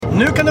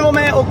Nu kan du vara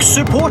med och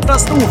supporta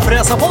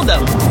Storfräsarpodden.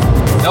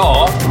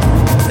 Ja.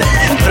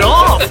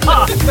 Bra!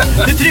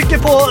 Du trycker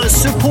på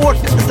support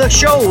the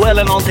show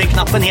eller någonting,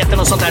 knappen heter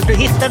något sånt där. Du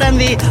hittar den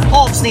vid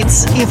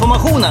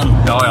avsnittsinformationen.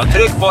 Ja, jag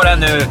tryck på den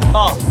nu.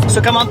 Ja,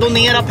 så kan man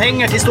donera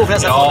pengar till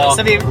Storfräsarpodden,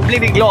 så vi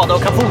blir glada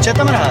och kan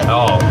fortsätta med det här.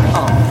 Ja.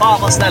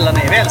 Fan vad snälla ni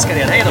är, vi älskar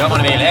er. Hej då. Gör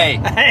vad ni vill,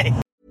 hej. Hej.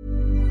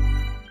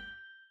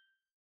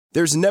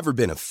 There's never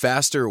been a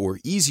faster or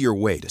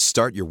easier way to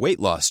start your weight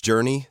loss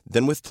journey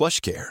than with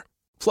PlushCare.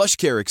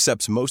 PlushCare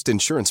accepts most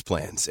insurance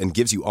plans and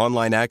gives you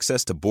online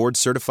access to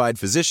board-certified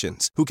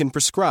physicians who can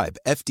prescribe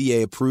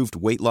FDA-approved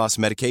weight loss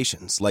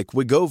medications like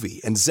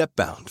Wegovy and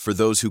Zepbound for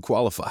those who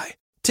qualify.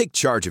 Take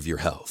charge of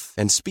your health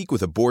and speak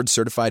with a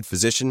board-certified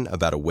physician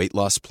about a weight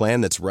loss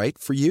plan that's right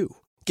for you.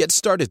 Get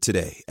started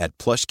today at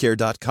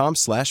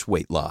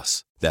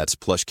plushcare.com/weightloss. That's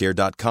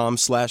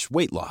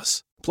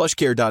plushcare.com/weightloss.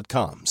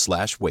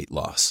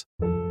 plushcare.com/weightloss.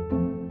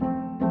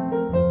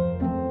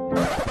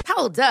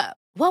 Hold up.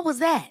 What was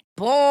that?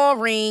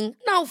 Boring.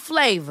 No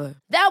flavor.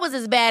 That was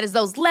as bad as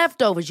those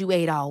leftovers you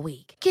ate all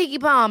week. Keke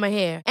Palmer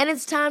here, and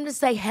it's time to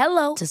say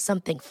hello to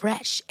something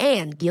fresh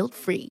and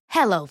guilt-free.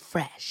 Hello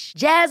Fresh.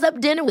 Jazz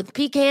up dinner with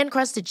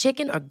pecan-crusted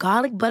chicken or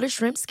garlic butter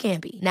shrimp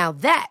scampi. Now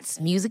that's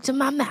music to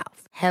my mouth.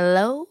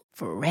 Hello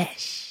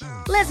Fresh.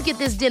 Let's get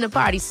this dinner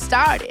party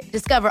started.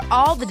 Discover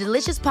all the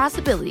delicious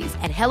possibilities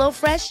at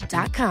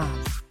hellofresh.com.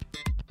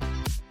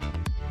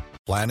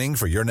 Planning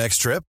for your next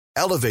trip?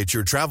 Elevate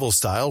your travel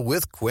style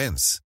with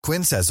Quince.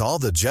 Quince has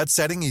all the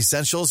jet-setting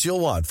essentials you'll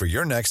want for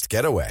your next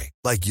getaway,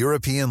 like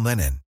European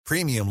linen,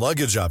 premium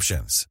luggage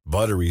options,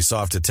 buttery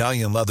soft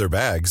Italian leather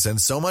bags,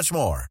 and so much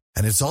more.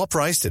 And it's all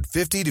priced at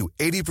 50 to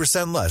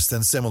 80% less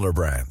than similar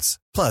brands.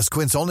 Plus,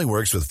 Quince only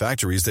works with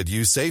factories that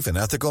use safe and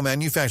ethical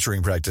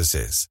manufacturing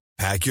practices.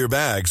 Pack your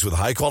bags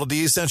with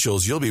high-quality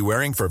essentials you'll be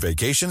wearing for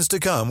vacations to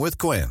come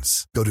with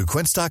Quince. Go to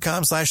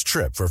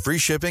quince.com/trip for free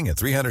shipping and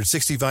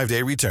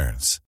 365-day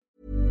returns.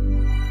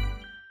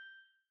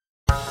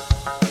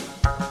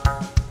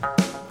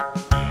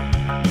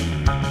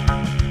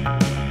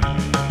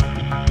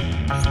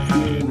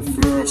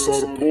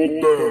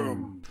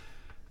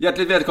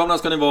 Hjärtligt välkomna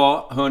ska ni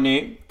vara,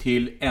 hörni,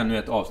 till ännu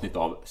ett avsnitt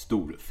av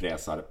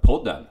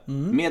Storfräsarpodden.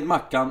 Med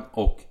Mackan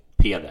och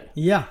Peder.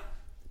 Ja,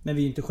 men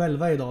vi är inte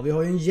själva idag. Vi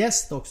har ju en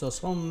gäst också,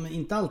 som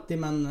inte alltid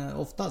men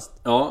oftast.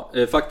 Ja,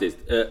 faktiskt.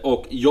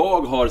 Och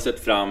jag har sett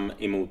fram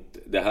emot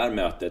det här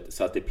mötet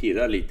så att det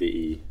pirrar lite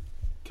i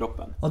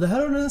kroppen. Ja, det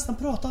här har du nästan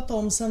pratat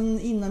om sen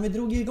innan vi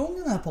drog igång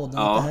den här podden.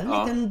 Ja, det här är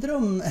en liten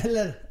dröm,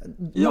 eller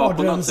Ja,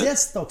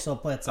 mardrömsgäst också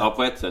på ett sätt. Ja,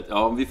 på ett sätt.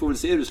 Ja, vi får väl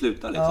se hur det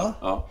slutar liksom.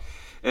 Ja.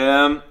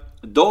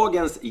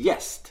 Dagens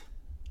gäst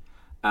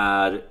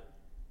är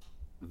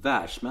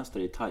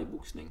världsmästare i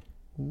thaiboxning.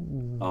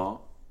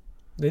 Ja.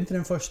 Det är inte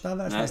den första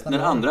världsmästaren. Nej,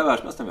 den andra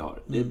världsmästaren vi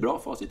har. Det är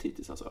bra facit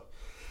hittills alltså.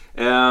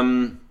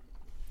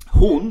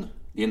 Hon,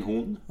 det är en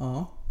hon,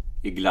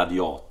 är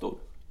gladiator.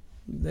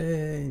 Det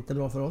är inte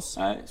bra för oss.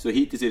 Nej, så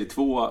hittills är det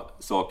 2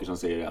 saker som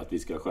säger att vi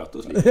ska sköta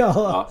oss lite.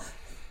 Ja.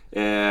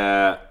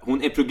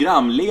 Hon är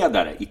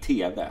programledare i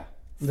TV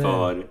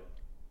för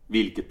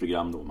vilket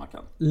program då, man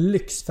kan?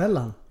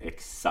 Lyxfällan.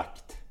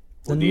 Exakt.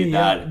 Och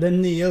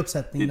den nya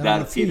uppsättningen. Det där där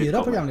har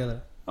 4 programledare.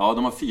 Ja,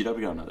 de har 4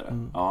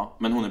 programledare. Ja,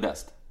 men hon är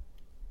bäst.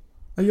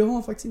 Jag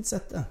har faktiskt inte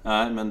sett det.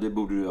 Nej, men det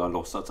borde du ha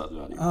låtsats att du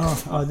hade gjort.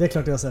 Ja, det är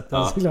klart jag har sett det.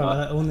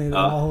 Hon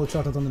är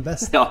klart att hon är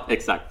bäst. Ja,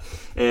 exakt.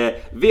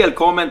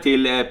 Välkommen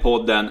till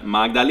podden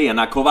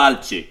Magdalena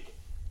Kowalczyk.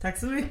 Tack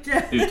så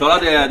mycket.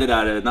 Uttalade det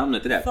där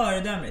namnet i det?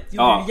 Föredömligt.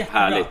 Ja, jättebra.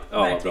 härligt.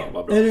 Ja,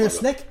 vad bra. Är du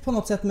släkt på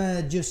något sätt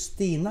med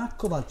Justina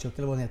Kowalczyk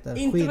eller vad hon heter?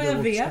 Inte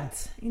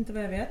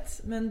vad jag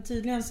vet. Men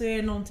tydligen så är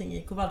det någonting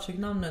i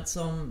Kowalczyk-namnet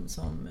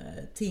som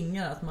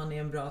tingar att man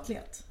är en bra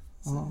atlet.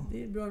 Så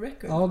det är bra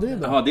record. Ja, det är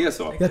bra. Ja, det är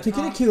så. Jag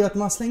tycker det är kul att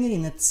man slänger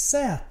in ett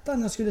Z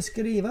när jag skulle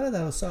skriva det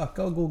där och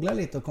söka och googla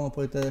lite och komma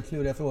på lite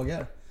kluriga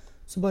frågor.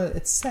 Så bara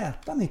ett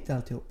Z mitt i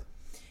alltihop.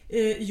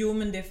 Jo,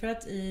 men det är för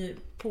att i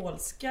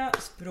polska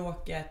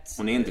språket...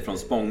 Hon är inte från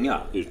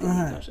Spånga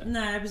ursprungligen kanske.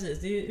 Nej,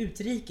 precis. Det är ju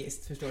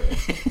utrikiskt, förstår du.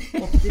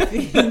 Och det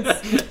finns...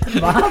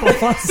 Vad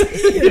fan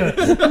säger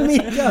du?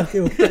 Mitt i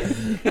alltihop.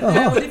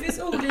 Och det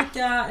finns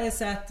olika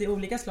sätt i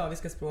olika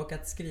slaviska språk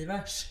att skriva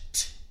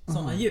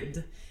sådana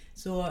ljud.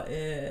 Så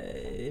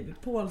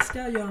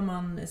polska gör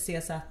man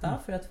CZ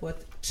för att få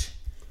ett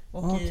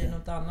och i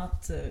något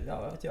annat,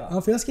 vet jag.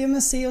 Ja, för jag skrev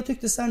med C och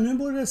tyckte så här, nu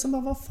borde det som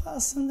bara, vad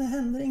fasen, det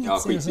händer inget. Ja,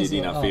 skit i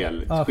dina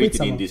fel. Ja, skit i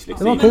din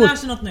dyslexi. Man lär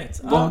sig något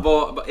nytt.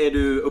 Är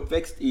du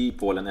uppväxt i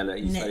Polen eller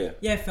i Sverige? Nej,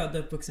 jag är född och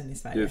uppvuxen i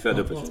Sverige. Du är född och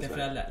uppvuxen i Sverige?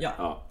 Föräldrar.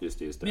 Ja, just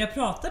det. Men jag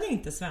pratade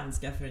inte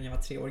svenska förrän jag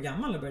var 3 år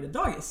gammal och började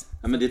dagis.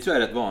 Ja, men det tror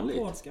jag är rätt vanligt.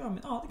 Polska var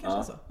det kanske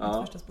är så.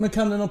 Ja. Men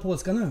kan du någon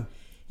polska nu?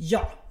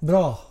 Ja.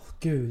 Bra.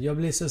 Gud, jag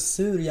blir så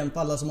sur jämt på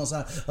alla som har så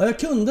här. Ja, jag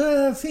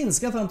kunde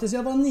finska fram tills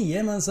jag var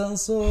 9, men sen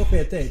så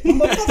sket jag. Man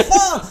bara, vad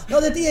fan? Jag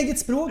hade ett eget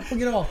språk på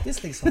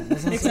gratis liksom.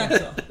 Exakt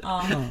så.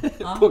 Ja.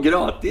 På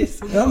gratis?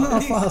 Ja, men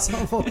vad fan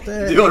har fått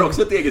det? Du har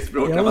också ett eget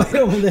språk. Ja,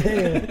 men det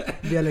är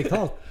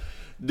dialektalt.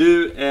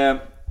 Du,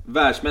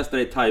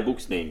 världsmästare i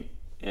thaiboxning.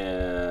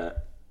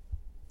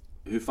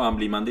 hur fan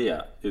blir man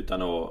det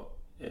utan att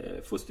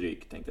få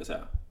stryk, tänkte jag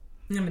säga?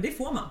 Nej, men det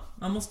får man.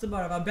 Man måste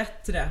bara vara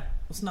bättre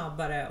och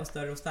snabbare och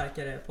större och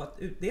starkare på att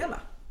utdela.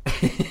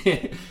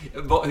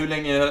 Hur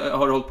länge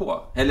har du hållit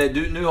på?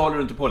 Eller nu håller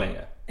du inte på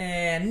längre?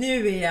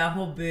 Nu är jag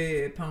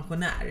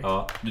hobbypensionär.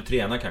 Ja, du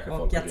tränar kanske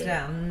folk? Och jag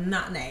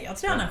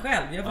tränar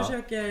själv. Jag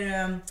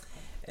försöker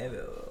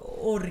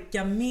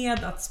orka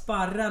med att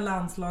sparra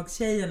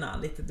landslagstjejerna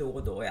lite då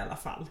och då i alla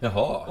fall.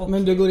 Jaha.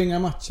 Men du går inga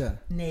matcher?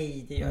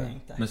 Nej, det gör jag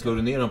inte. Men slår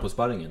du ner dem på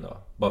sparringen då?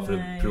 Bara för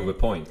att prova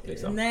point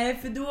liksom? Nej,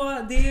 för då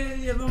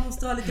man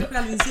måste ha lite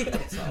självinsikt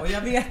också. Och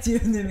jag vet ju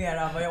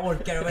numera vad jag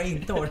orkar och vad jag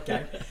inte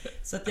orkar.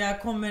 Så att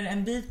jag kommer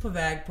en bit på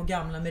väg på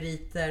gamla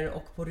meriter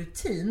och på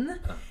rutin.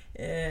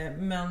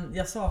 Men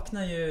jag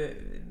saknar ju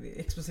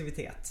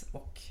explosivitet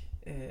och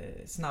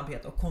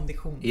snabbhet och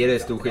kondition. Är det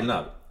stor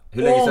skillnad?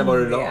 Hur länge sedan var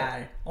du då?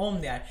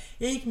 Om det är.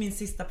 Jag gick min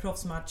sista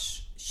proffsmatch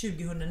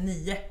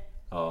 2009.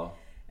 Ja,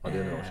 det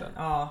är några år sedan.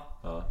 Ja.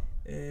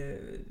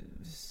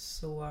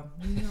 Så,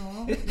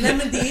 ja. Nej,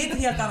 men det är ett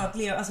helt annat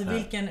liv. Alltså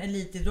vilken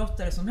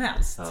elitidrottare som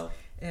helst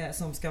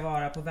som ska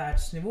vara på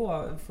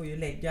världsnivå får ju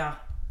lägga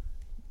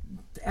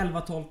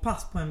 11-12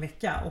 pass på en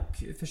vecka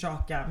och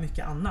försöka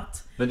mycket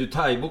annat. Men du,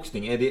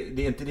 thaiboxning, är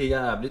det inte det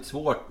jävligt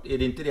svårt? Är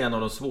det inte det en av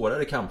de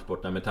svårare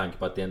kampsporterna med tanke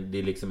på att det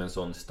är liksom en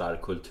sån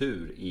stark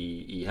kultur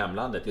i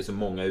hemlandet? Det är så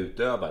många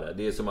utövare.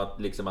 Det är som att,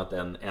 liksom att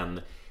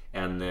en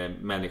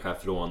människa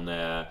från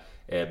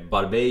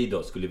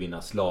Barbados skulle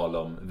vinna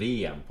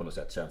slalom-VM på något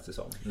sätt, känns det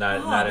som.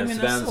 När en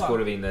svensk går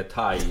och vinner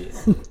thai.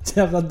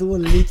 Jävla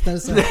dålig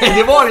liknelse. Nej,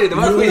 det var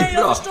skitbra.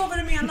 Jag förstår vad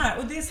du menar.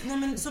 Och det,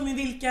 som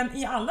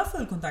i alla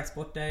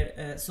fullkontaktsporter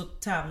så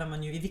tävlar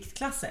man ju i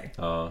viktklasser.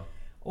 Ja.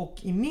 Och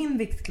i min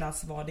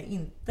viktklass var det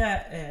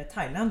inte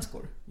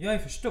thailändskor. Jag är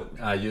för stor.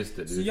 Ja, just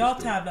det. Så jag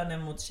tävlade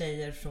mot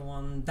tjejer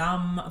från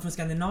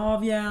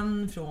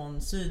Skandinavien,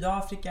 från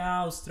Sydafrika,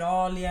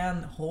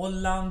 Australien,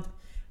 Holland.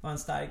 Var en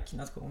stark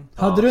nation.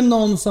 Hade du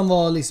någon som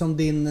var liksom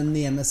din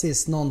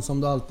nemesis? Någon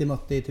som du alltid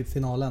mötte i typ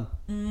finalen?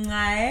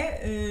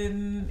 Nej,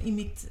 i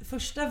mitt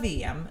första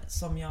VM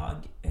som jag...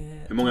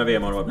 Hur många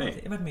VM har du varit med i?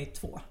 Jag har varit med i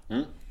 2.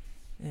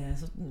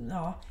 Så,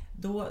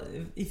 då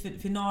i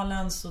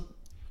finalen så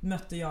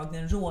mötte jag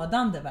den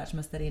rådande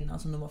världsmästarinnan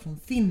som då var från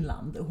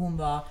Finland. Hon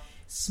var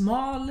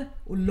smal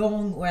och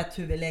lång och ett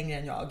huvud längre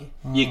än jag.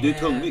 Gick du i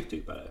tungvikt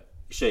typ eller?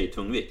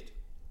 Tjejtungvikt?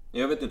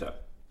 Jag vet inte.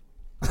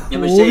 Ja,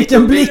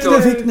 vilken blick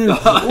du fick nu.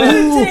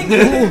 Hur tänkte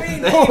du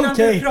innan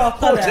du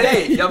pratade?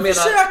 Försök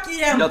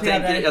igen,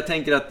 jag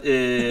tänker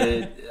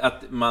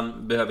att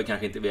man behöver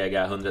kanske inte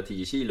väga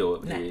 110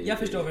 kilo. Nej, jag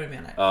förstår vad du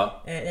menar.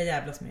 Ja. Jag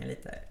jävlas med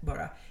lite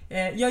bara.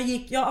 Jag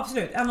gick,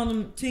 absolut, en av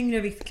de tyngre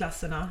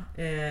viktklasserna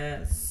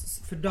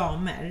för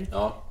damer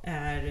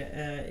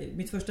är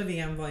mitt första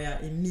VM var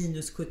jag i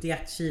minus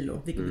 71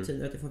 kilo, vilket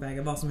betyder att jag får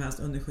väga vad som helst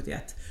under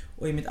 71.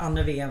 Och i mitt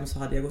andra VM så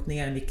hade jag gått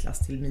ner en viktklass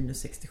till minus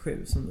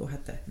 67 som då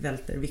hette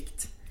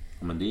vältervikt.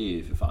 Men det är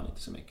ju för fan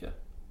inte så mycket.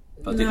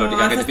 Fast det är klart, det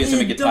kanske inte finns så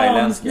mycket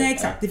thailändska. Nej,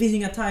 exakt, det finns ju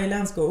inga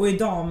thailändskor. Och i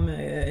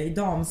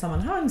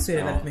damsammanhang så är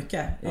det väldigt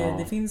mycket.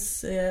 Det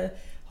finns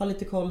har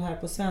lite koll här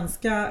på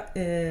svenska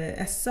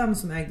SM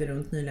som ägde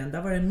runt nyligen.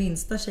 Där var den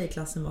minsta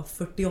tjejklassen var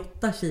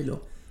 48 kilo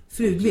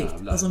flugvikt.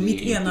 Alltså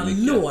mitt ena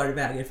lår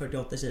väger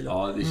 48 kilo.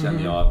 Ja, det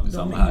känner jag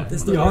samma här.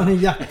 Jag har en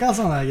jacka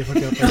som väger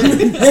 48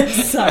 kilo.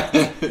 Exakt.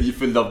 I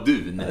full av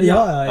dun.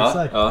 Ja,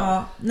 exakt.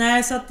 Ja.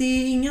 Nej, så att det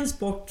är ingen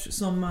sport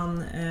som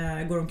man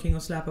går omkring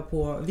och släpar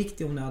på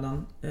vikt i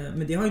onödan.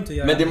 Men det har inte att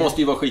göra. Men det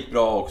måste ju vara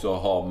skitbra också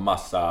att ha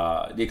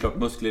massa. Det är klart,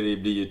 muskler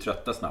blir ju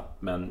trötta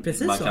snabbt. Men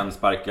precis man kan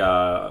sparka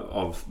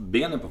av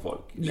benen på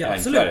folk. Ja,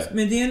 absolut.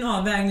 Men det är en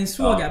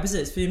avvägningsfråga,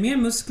 precis. För ju mer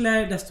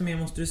muskler, desto mer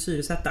måste du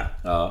syresätta.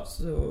 Ja.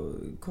 Så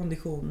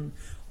kondition.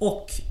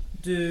 Och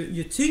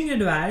ju tyngre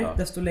du är,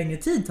 desto längre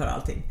tid tar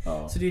allting.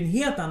 Så det är en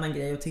helt annan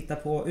grej att titta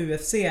på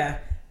UFC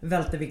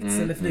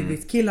vältervikts- eller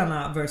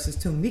flygviktskillarna versus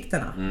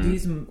tungviktarna. Det är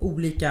liksom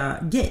olika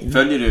game.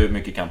 Följer du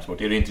mycket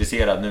kampsport? Är du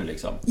intresserad nu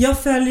liksom? Jag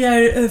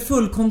följer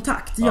full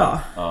kontakt,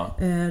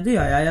 det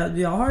gör jag.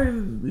 Jag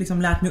har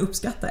liksom lärt mig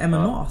uppskatta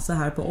MMA så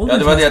här på ålderns. Ja,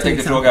 det var det jag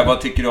tänkte fråga.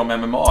 Vad tycker du om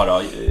MMA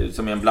då?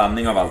 Som är en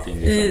blandning av allting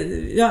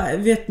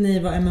liksom. Vet ni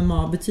vad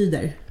MMA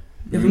betyder?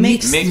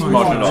 Mixed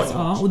martial arts.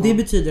 Ja, och det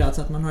betyder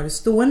alltså att man har det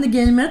stående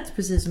gamet,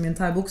 precis som i en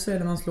thaiboxare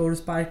där man slår och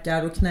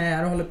sparkar och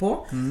knäar och håller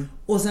på.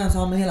 Och sen så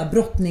har man hela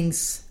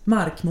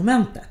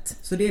brottningsmarkmomentet.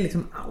 Så det är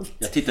liksom allt.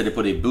 Jag tittade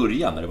på det i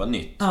början när det var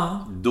nytt.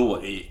 Då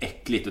är det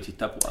äckligt att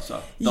titta på alltså.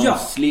 De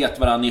slet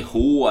varandra i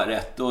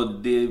håret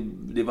och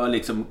det var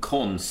liksom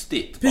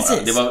konstigt bara.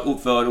 Det var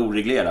för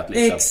oreglerat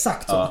liksom.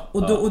 Exakt så.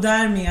 Och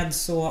därmed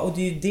så, och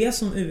det är ju det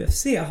som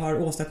UFC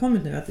har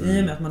åstadkommit nu, att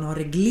i och med att man har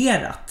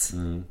reglerat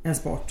en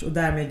sport och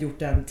därmed gjort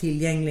den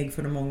tillgänglig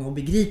för de många och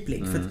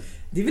begriplig. För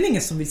det är väl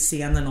ingen som vill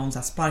se när någon så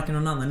här sparkar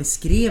någon annan i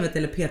skrevet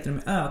eller petar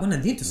med ögonen.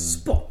 Det är inte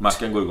sport.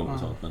 Mackan går igång på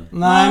sånt. Men...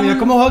 Nej, men jag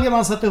kommer ihåg att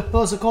man satt uppe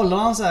och så kollade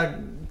man så här.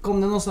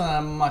 Kom det någon sån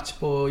här match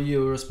på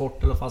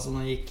Eurosport eller fast som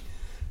man gick.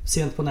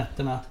 sent på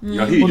nätterna.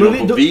 Jag hyrde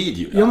dem på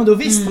video. Ja, men då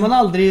visste man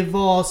aldrig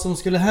vad som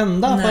skulle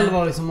hända. För det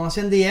var liksom, man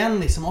kände igen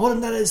liksom,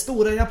 den där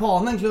stora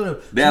japanen klur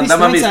upp. Det enda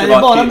man visste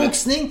var bara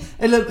boxning.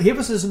 Eller helt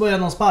plötsligt så började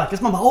någon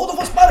sparkas. Man bara, de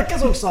får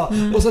sparkas också.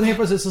 Och sen helt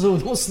plötsligt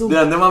så stod det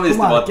enda man visste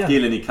var att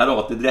killen i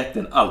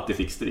karatedräkten alltid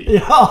fick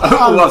stryk.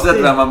 Ja,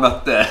 oavsett vem man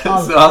mötte.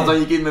 Så han som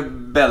gick in med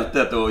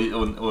bältet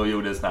och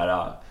gjorde en sån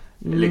här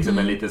liksom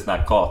en liten sån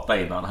här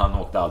kata innan. Han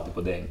åkte alltid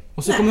på däng.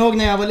 Och så kommer jag ihåg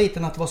när jag var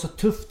liten att det var så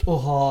tufft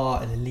att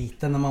ha, eller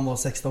liten när man var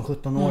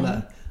 16-17 år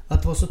där,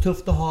 att det var så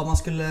tufft att ha, man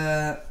skulle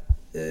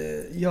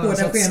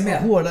göra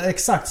hårda,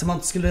 exakt, så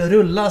man skulle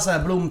rulla så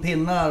här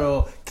blompinnar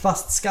och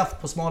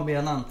kvastskaft på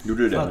smalbenen.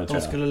 Gjorde du det för att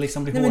de skulle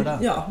liksom bli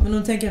hårda? Men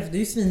de tänker efter, det är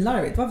ju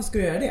svinlarvigt. Varför ska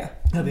du göra det?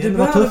 Det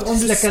var tufft att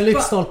släcka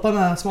lyktstolpar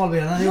med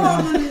smalbenen.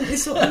 Ja, men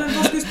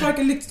vad ska du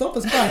sparka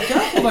lyktstolpar?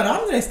 Sparka på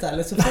varandra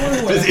istället så får du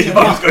hårda. Precis,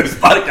 varför ska du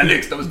sparka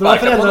lyktstolpar?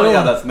 Sparka på någon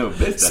jävla snubbe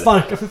istället.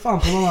 Sparka för fan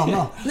på någon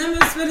annan. Nej,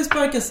 men det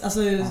sparkas, alltså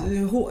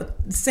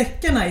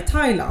säckarna i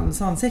Thailand,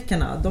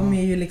 sandsäckarna, de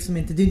är ju liksom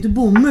inte, det är inte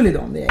bomull i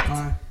dem direkt.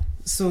 Nej.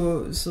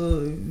 Så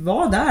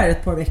var där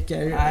ett par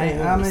veckor. Nej,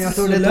 men jag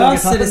tror det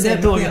löser det sig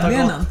med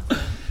skenbenen.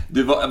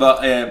 Du,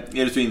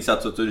 är du så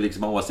insatt så att du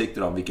liksom har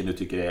åsikter om vilken du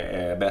tycker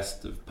är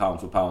bäst pound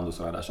for pound och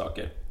sådana där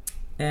saker?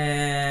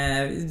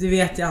 Det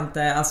vet jag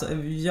inte. Alltså,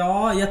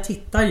 ja, jag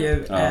tittar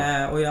ju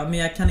men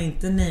jag kan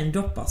inte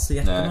namedroppa så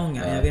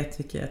jättemånga. Jag vet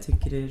vilka jag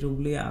tycker är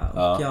roliga.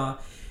 Och jag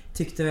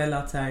tyckte väl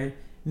att här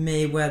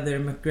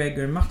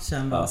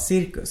Mayweather-McGregor-matchen var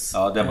cirkus.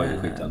 Ja, den var ju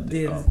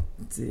skittändig.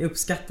 Jag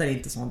uppskattar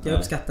inte sånt. Jag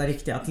uppskattar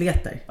riktiga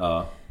atleter.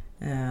 Ja.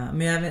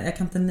 Men jag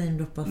kan inte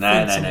namedroppa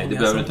nej, du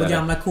behöver inte på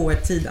gamla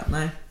K1-tiden.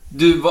 Nej.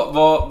 Du,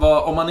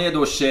 om man är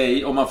då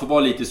tjej, om man får vara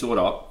lite så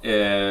då,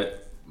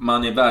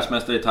 man är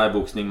världsmästare i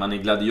thaiboxning, man är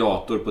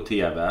gladiator på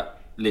TV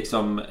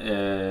liksom,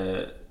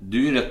 du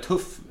är ju en rätt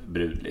tuff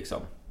brud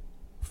liksom.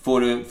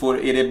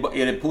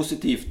 Är det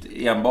positivt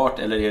enbart,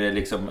 eller är det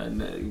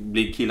liksom,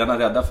 blir killarna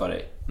rädda för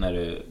dig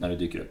när du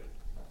dyker upp?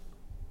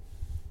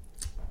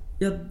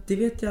 Ja, det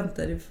vet jag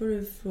inte. Det får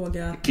du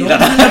fråga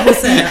killarna.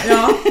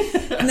 Ja.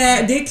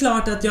 Nej, det är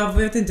klart att jag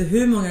vet inte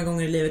hur många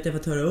gånger i livet jag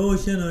fått höra: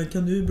 tjena,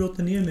 kan du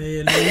brotta ner mig?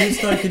 Eller hur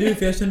stark är du?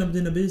 För jag känner på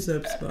dina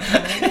biceps.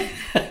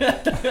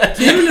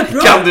 Kul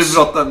approach. Kan du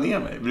brotta ner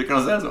mig? Brukar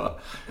de säga så?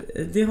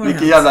 Det har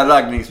vilken jävla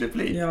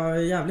raggningsreplik. Ja,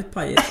 jävligt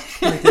pajigt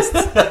faktiskt.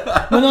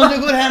 Men om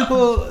du går hem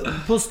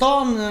på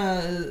stan,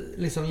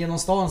 liksom genom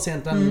stan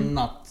sent en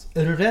natt,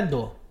 är du rädd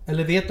då?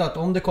 Eller vet du att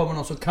om det kommer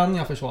någon så kan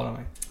jag försvara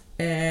mig?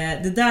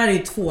 Det där är ju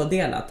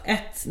tvådelat.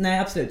 Nej,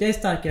 absolut, jag är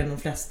starkare än de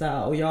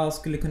flesta och jag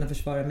skulle kunna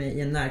försvara mig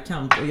i en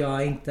närkamp. Och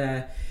jag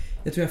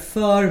tror jag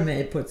för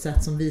mig på ett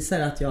sätt som visar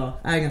att jag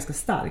är ganska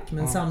stark.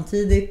 Men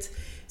samtidigt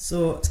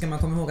så ska man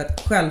komma ihåg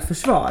att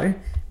självförsvar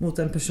mot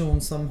en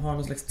person som har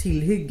någon slags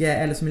tillhygge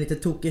eller som är lite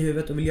tokig i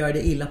huvudet och vill göra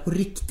det illa på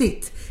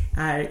riktigt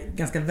är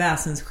ganska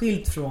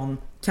väsensskilt från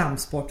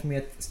kampsport med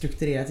ett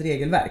strukturerat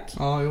regelverk.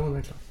 Ja, jo, det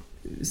är klart.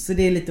 Så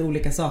det är lite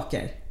olika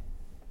saker.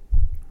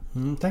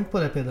 Tänk på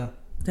det, Peder.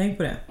 Tänk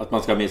på det. Att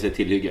man ska ha med sig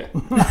tillhygge.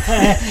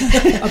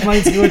 Att man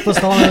inte ska gå ut på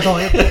stan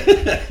överhuvudtaget.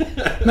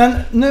 Men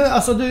nu,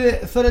 alltså du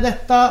är före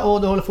detta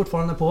och du håller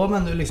fortfarande på,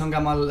 men du är liksom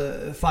gammal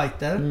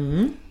fighter.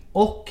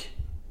 Och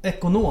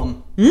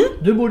ekonom.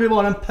 Du borde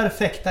vara den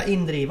perfekta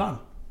indrivaren.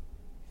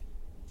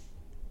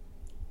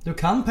 Du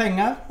kan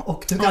pengar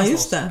och du kan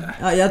just det.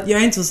 Ja, jag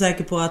är inte så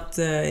säker på att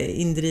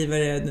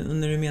indrivare,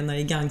 när du menar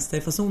i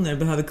gangsterfasoner,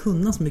 behöver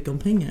kunna så mycket om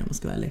pengar om man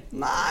ska vara ärlig.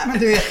 Nej, men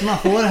du vet, man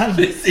får en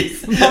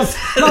precis. Man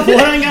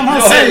får en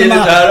gammal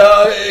Selma.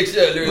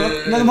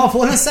 Men man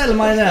får en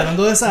Selma i näven,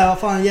 då är det så här: vad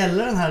fan,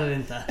 gäller den här eller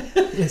inte?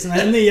 Liksom,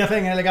 är det nya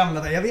pengar eller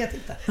gamla? Jag vet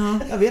inte.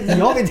 Jag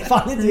vet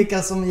fan inte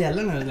vilka som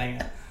gäller nu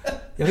längre.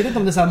 Jag vet inte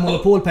om det är så här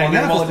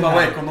monopolpengar. Det måste man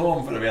vara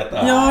ekonom för att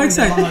veta. Ja,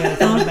 exakt. Man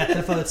har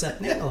bättre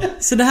förutsättningar då.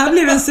 Så det här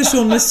blev en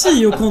session med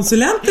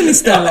syokonsulenten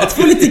istället.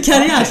 Få lite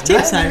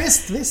karriärstips här.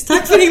 Visst.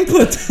 Tack för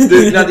input.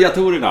 Du,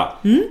 gladiatorerna.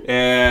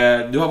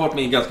 Du har varit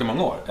med i ganska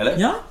många år, eller?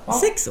 Ja,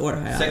 6 år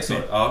har jag. 6 år,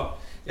 ja.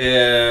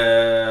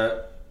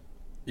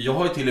 Jag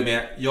har ju till och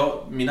med,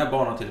 mina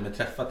barn har till och med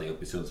träffat dig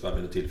uppe i Sundsvall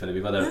vid ett tillfälle. Vi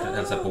var där och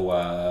hälsade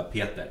på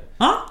Peter.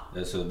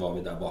 Så var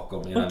vi där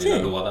bakom i den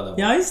lilla låda där.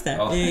 Ja, just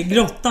det. I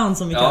grottan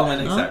som vi kallar den. Ja,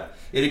 men exakt.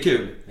 Är det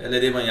kul?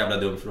 Eller det var en jävla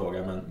dum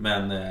fråga,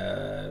 men hur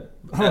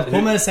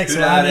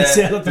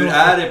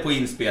är det på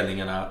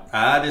inspelningarna?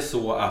 Är det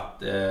så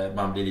att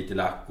man blir lite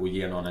lack och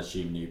ger någon en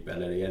tjuvnyp,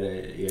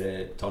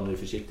 eller tar ni det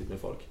försiktigt med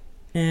folk?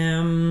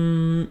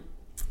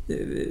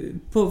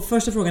 På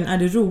första frågan, är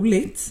det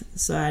roligt?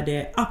 Så är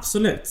det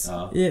absolut.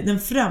 Den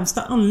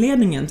främsta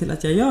anledningen till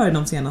att jag gör det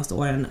de senaste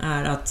åren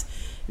är att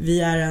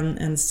vi är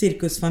en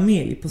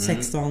cirkusfamilj på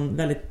 16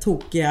 väldigt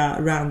tokiga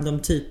random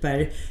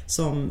typer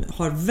som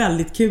har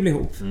väldigt kul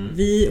ihop.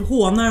 Vi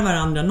hånar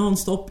varandra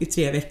nonstop i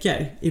 3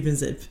 veckor i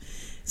princip.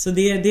 Så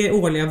det är det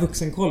årliga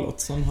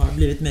vuxenkollot som har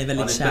blivit mig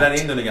väldigt kärt. Ja, det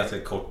spelar in under ganska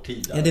kort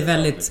tid. Ja, det är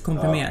väldigt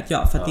komprimerat,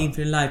 för att det är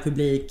inför en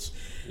livepublik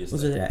och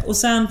så vidare. Och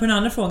sen på den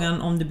andra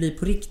frågan, om det blir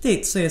på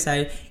riktigt, så är det så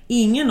här: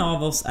 ingen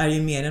av oss är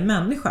ju mer än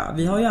människa.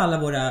 Vi har ju alla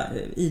våra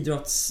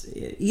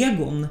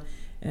idrottsegon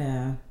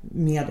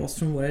med oss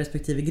från våra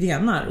respektive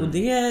grenar. Och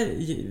det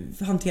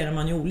hanterar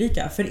man ju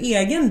olika. För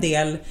egen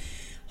del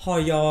har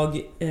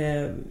jag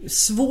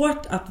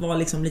svårt att vara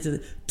liksom lite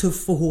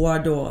tuff och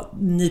hård och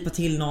nypa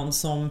till någon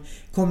som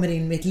kommer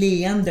in med ett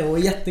leende och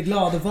är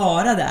jätteglad att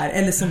vara där,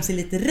 eller som ser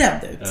lite rädd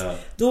ut.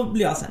 Då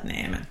blir jag så här,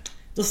 nej men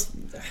då,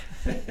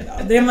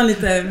 det är man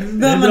lite,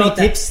 behöver man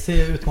inte. Tips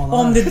till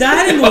utmanarna. Om det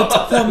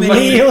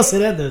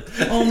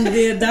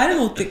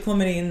däremot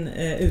kommer in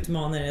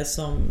utmanare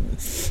som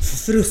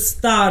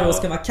frustar och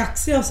ska vara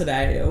kaxiga och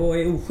sådär och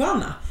är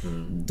osköna,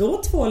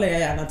 då tvålar jag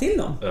gärna till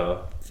dem.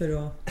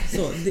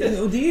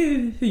 Och det är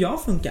ju hur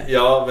jag funkar.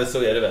 Ja, men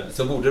så är det väl.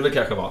 Så borde det väl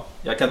kanske vara.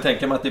 Jag kan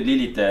tänka mig att det blir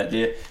lite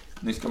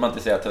nu ska man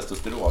inte säga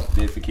testosteron,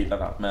 det är för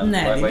killarna. Men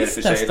nej, vad är det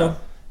för tjejerna?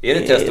 Är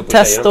det testo på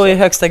testo i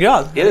högsta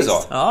grad? Är det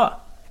så? Ja.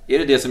 Är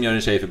det som gör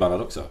en tjej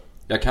förbannad också?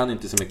 Jag kan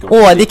inte så mycket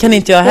om det kan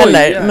inte jag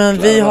heller. Men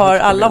vi har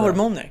alla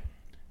hormoner.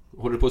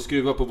 Håller du på att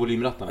skruva på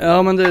volymratten?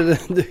 Ja, men du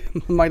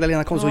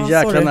Magdalena kom så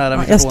jäkla nära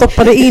mikrofonen. Jag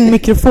stoppade in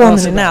mikrofonen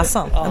i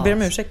näsan. Jag ber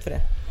om ursäkt för det.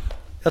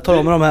 Jag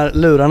tar med de här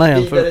lurarna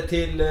igen. Vidare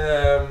till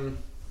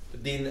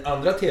din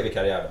andra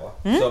tv-karriär då.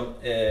 Som,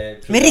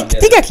 med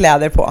riktiga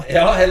kläder på.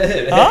 Ja, eller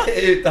hur? Ja.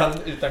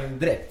 utan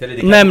dräkt.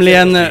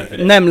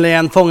 Eller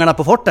nämligen Fångarna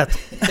på fortet.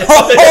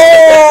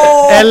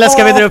 Eller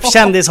ska vi dra upp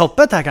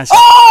kändishoppet här kanske?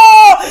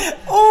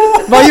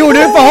 Vad gjorde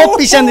du för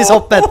hopp i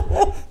kändishoppet?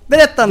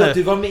 Berätta nu.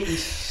 Du var med i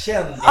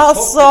kändishoppet.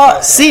 Alltså,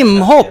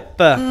 simhopp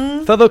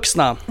för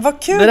vuxna.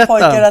 Vad kul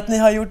pojkar att ni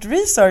har gjort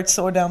research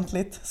så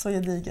ordentligt, så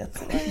gediget.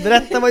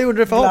 Berätta, vad gjorde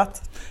du för hopp?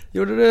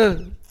 Gjorde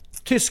du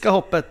tyska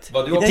hoppet?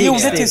 Jag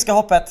gjorde tyska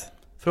hoppet.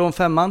 Från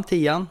 5:an,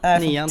 10:an,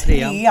 9:an,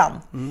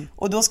 3:an.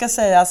 Och då ska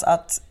sägas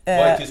att vad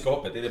är tyska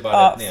hoppet? Är det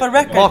bara rätt ner? För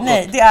record,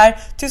 nej, det är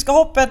tyska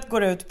hoppet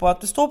går ut på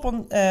att du står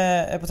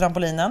på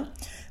trampolinen,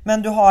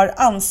 men du har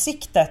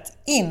ansiktet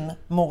in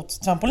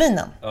mot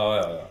trampolinen.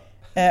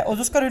 Och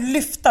då ska du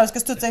lyfta, du ska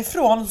studsa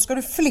ifrån, och så ska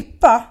du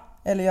flippa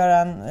eller göra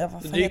en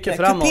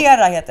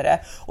kupera heter det.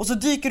 Och så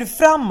dyker du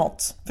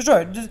framåt. Förstår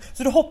du?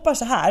 Så du hoppar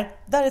så här.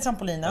 Där är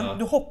trampolinen.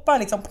 Du hoppar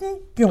liksom.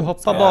 Du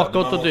hoppar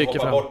bakåt och dyker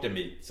fram. Bort en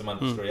bit så man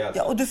förstår ihjäl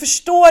sig. Och du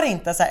förstår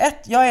inte så här,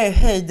 jag är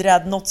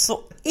höjdrädd något så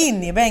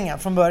in i bängen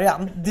från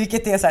början.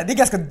 Vilket är så här, det är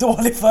ganska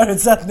dålig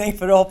förutsättning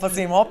för att hoppa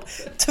simhopp.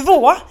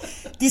 2,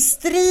 det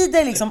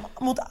strider liksom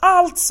mot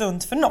allt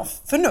sunt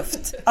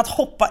förnuft att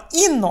hoppa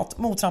inåt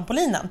mot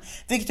trampolinen.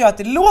 Vilket gör att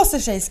det låser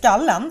sig i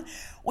skallen.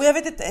 Och jag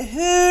vet inte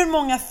hur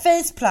många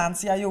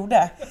faceplants jag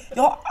gjorde.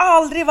 Jag har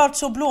aldrig varit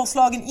så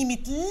blåslagen i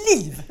mitt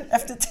liv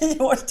efter 10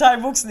 års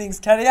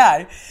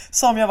thaiboxningskarriär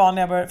som jag var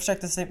när jag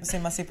försökte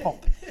simma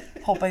simhopp.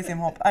 Hoppa i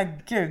simhopp.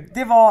 Gud,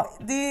 det var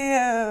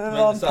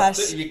en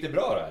pers. Gick det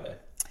bra då eller?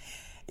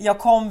 Jag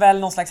kom väl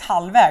någon slags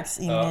halvvägs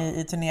in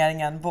i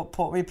turneringen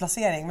i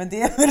placering. Men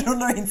det beror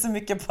nog inte så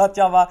mycket på att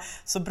jag var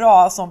så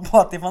bra som på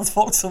att det fanns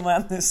folk som var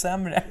ännu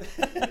sämre.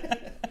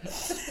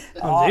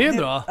 Men det är ju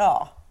bra.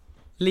 Ja.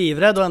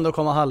 Livrädd och ändå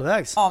komma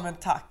halvvägs. Ja, men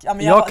tack. Ja,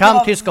 men jag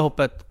kan tyska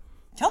hoppet.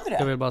 Kan du det?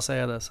 Jag vill bara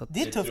säga det. Så att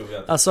det är tufft.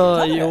 Alltså,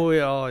 det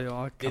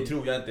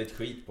tror jag inte ett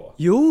skit på.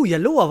 Jo,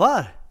 jag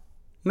lovar.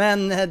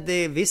 Men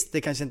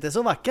det kanske inte är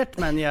så vackert,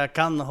 men jag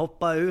kan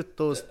hoppa ut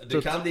och...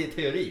 Du kan det i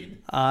teorin.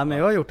 Ja, men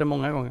jag har gjort det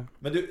många gånger.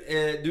 Men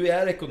du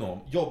är ekonom.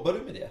 Jobbar du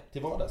med det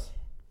till vardags?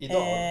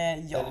 Idag?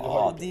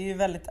 Ja, det är ju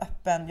väldigt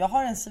öppen. Jag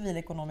har en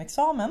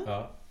civilekonomexamen.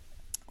 Ja.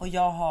 Och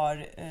jag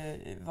har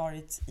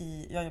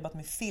jag har jobbat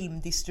med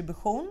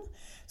filmdistribution.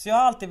 Så jag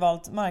har alltid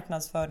valt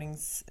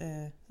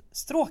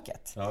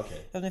marknadsföringsstråket. Jag har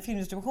jobbat med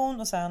filmdistribution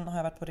och sen har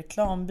jag varit på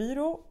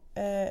reklambyrå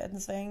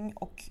en sväng.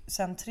 Och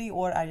sen 3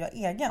 år är jag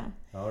egen.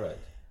 All right.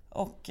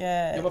 Och,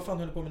 vad fan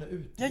höll du på med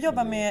utegym? Jag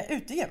jobbar med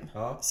utegym.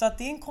 Ja. Så att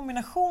det är en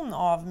kombination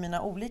av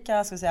mina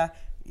olika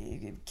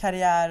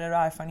karriärer och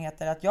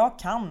erfarenheter. Att jag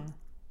kan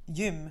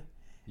gym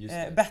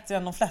bättre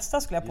än de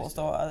flesta skulle jag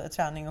påstå.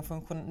 Träning och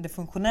det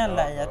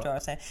funktionella i att röra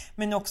sig.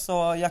 Men också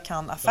jag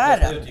kan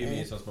affären. Det är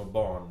ju som små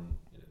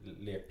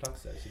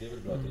barnlekplatser. Så det är väl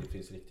bra att det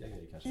finns riktiga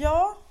grejer kanske.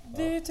 Ja,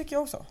 det tycker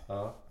jag också.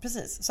 Ja.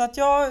 Precis. Så att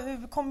jag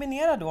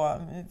kombinerar då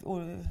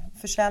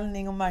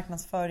försäljning och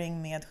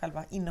marknadsföring med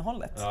själva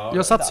innehållet. Ja.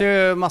 Jag satsade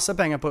ju massa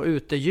pengar på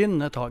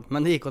utegyn ett tag,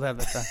 men det gick åt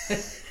helvete.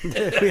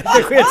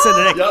 Det sket sig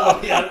direkt. Jag la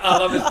igen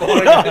alla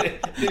besparingar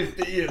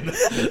utegyn.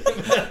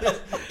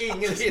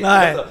 Ingen hit.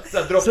 Nej.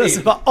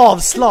 Så bara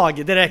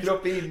avslag direkt.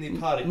 Dropp in i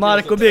parken.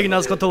 Mark- och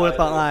byggnadskontoret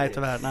bara, nej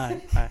tyvärr,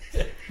 nej.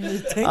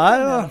 I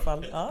alla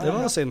fall. Det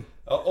var synd.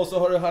 Ja, och så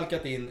har du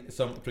halkat in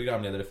som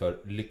programledare för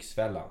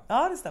Lyxfällan.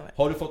 Ja, det stämmer.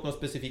 Har du fått någon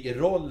specifik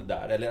roll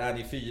där? Eller är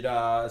ni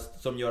 4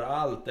 som gör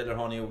allt? Eller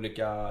har ni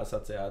olika, så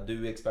att säga,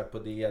 du är expert på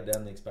det,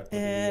 den är expert på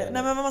det?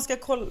 Nej, men man ska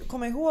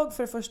komma ihåg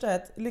för det första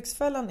att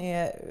Lyxfällan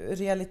är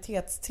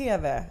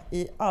realitets-tv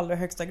i allra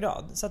högsta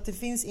grad. Så att det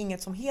finns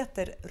inget som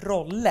heter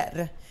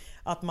roller.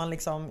 Att man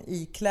liksom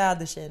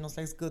ikläder sig någon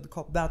slags good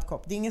cop, bad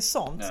cop. Det är inget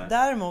sånt. Nej.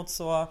 Däremot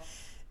så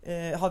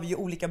har vi ju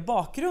olika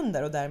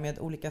bakgrunder och därmed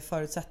olika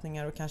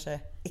förutsättningar och kanske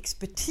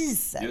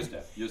expertiser.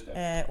 Just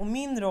det. Och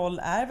min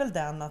roll är väl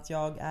den att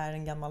jag är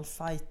en gammal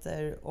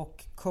fighter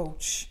och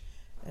coach.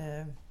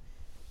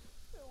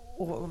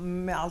 och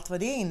med allt vad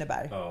det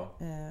innebär. Ja.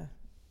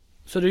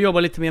 Så du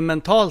jobbar lite mer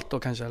mentalt då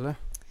kanske, eller?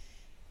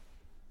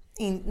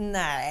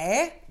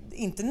 Nej,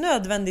 inte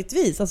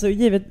nödvändigtvis. Alltså,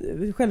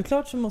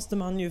 självklart så måste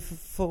man ju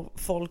få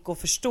folk att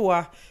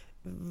förstå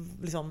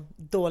liksom,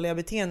 dåliga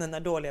beteenden är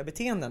dåliga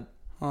beteenden.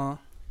 Ja.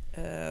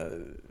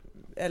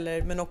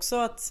 Men också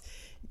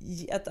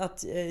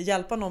att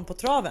hjälpa någon på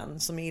traven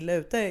som är illa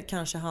ute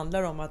kanske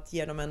handlar om att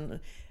ge dem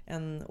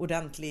en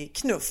ordentlig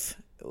knuff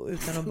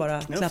utan att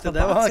bara klappa det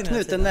där var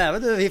knuten näve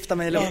du viftar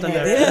med i luften.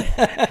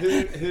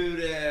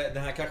 Det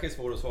här kanske är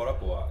svårt att svara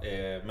på,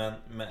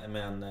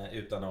 men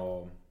utan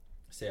att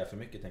säga för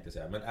mycket tänkte jag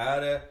säga. Men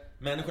är det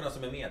människorna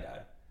som är med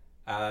där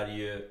är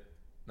ju,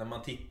 när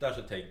man tittar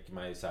så tänker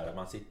man ju så här,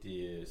 man sitter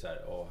ju så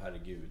här, åh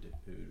herregud,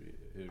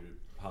 hur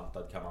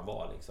hantad kan man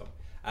vara liksom.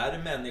 Är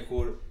det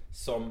människor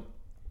som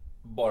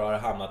bara har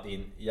hamnat i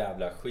en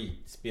jävla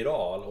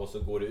skitspiral och så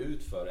går det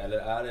ut för, eller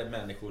är det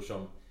människor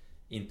som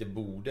inte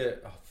borde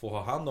få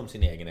ha hand om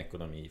sin egen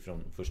ekonomi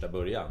från första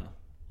början?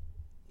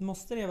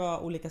 Måste det vara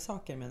olika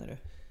saker, menar du?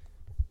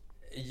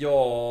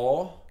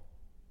 Ja,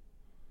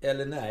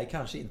 eller nej,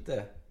 kanske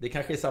inte. Det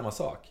kanske är samma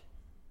sak.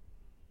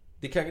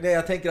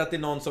 Jag tänker att det är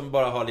någon som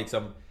bara har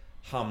liksom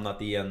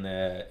hamnat i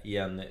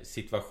en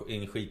situation, i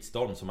en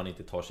skitstorm som man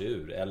inte tar sig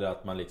ur, eller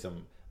att man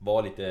liksom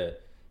var lite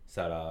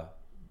så här,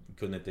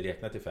 kunde inte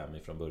räkna till 5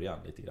 från början,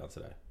 lite grann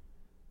sådär.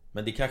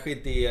 Men det kanske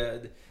inte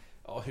är...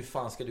 Ja, hur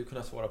fan ska du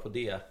kunna svara på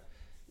det?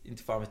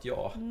 Inte fan vet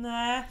jag.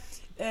 Nej,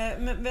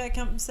 men vad jag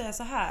kan säga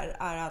så här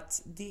är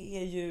att det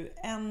är ju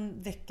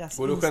en veckas...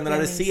 Får du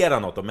generalisera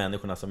något om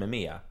människorna som är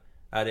med?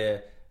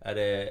 Är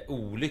det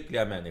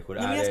olyckliga människor?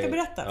 Nej, men jag ska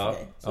berätta för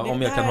dig. Ja,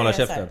 om jag kan hålla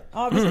käften.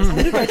 Ja, precis. Om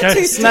du bara är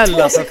tyst i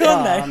 2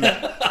 sekunder.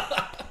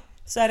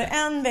 Så är det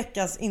en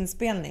veckas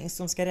inspelning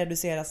som ska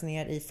reduceras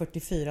ner i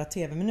 44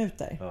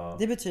 tv-minuter. Ja.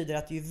 Det betyder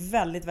att det är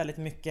väldigt, väldigt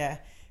mycket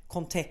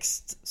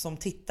kontext som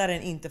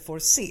tittaren inte får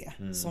se.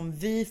 Som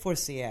vi får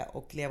se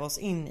och leva oss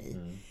in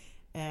i.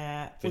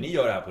 För ni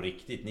gör det här på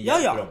riktigt. Ni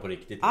hjälper dem på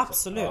riktigt. Liksom.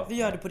 Absolut, vi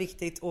gör det på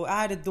riktigt. Och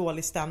är det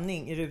dålig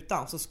stämning i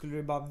rutan så skulle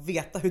du bara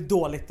veta hur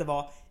dåligt det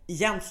var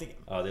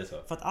egentligen. Ja, det är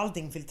så. För att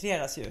allting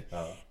filtreras ju.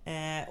 Ja.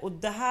 Och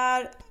det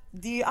här,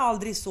 det är ju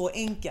aldrig så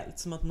enkelt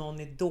som att någon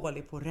är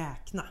dålig på att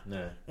räkna.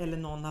 Nej. Eller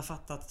någon har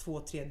fattat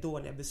 2-3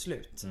 dåliga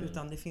beslut.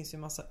 Utan det finns ju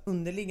en massa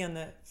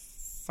underliggande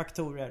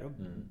faktorer och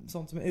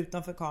sånt som är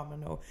utanför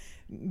kameran och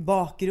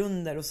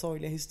bakgrunder och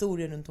sorgliga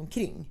historier runt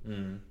omkring.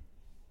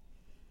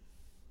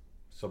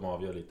 Som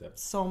avgör lite.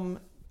 Som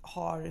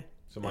har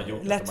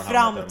gjort lett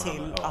fram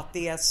till att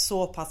det är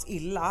så pass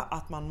illa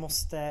att man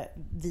måste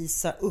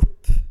visa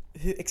upp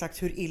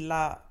exakt hur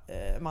illa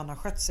man har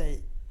skött sig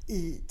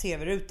i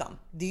tv-rutan.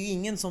 Det är ju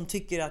ingen som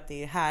tycker att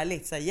det är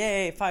härligt så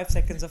yay, 5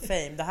 seconds of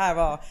fame. Det här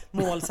var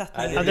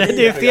målsättningen. Ja,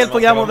 det är fel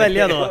program att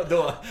välja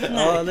då. Nej,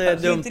 ja, det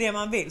är inte det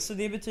man vill. Så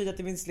det betyder att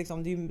det finns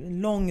liksom, det är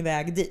en lång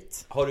väg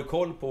dit. Har du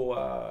koll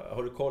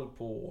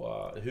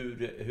på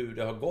hur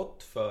det har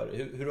gått för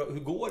hur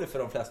går det för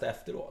de flesta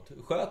efteråt?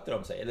 Sköter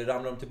de sig eller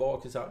ramlar de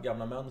tillbaka till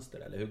gamla mönster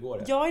eller hur går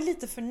det? Jag är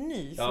lite för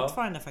ny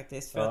fortfarande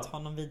faktiskt för att ha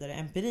någon vidare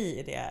empiri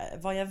i det.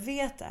 Vad jag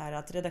vet är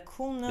att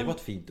redaktionen... Det var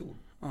ett fint ord.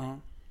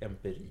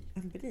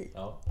 Empiri.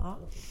 Ja.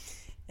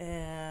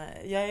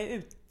 Jag är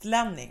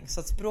utlänning så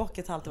att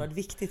språket har alltid varit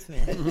viktigt för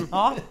mig.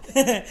 Ja.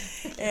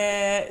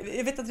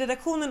 Jag vet att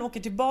redaktionen åker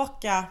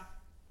tillbaka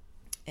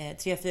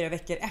 3-4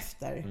 veckor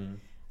efter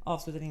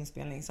avslutad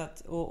inspelning så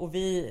att, och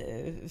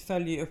vi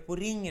följer upp och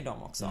ringer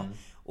dem också.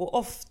 Och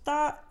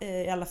ofta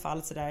i alla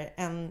fall så där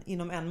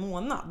inom en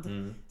månad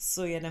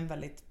så är det en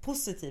väldigt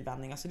positiv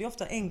vändning. Alltså det är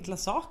ofta enkla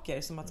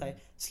saker som att säga,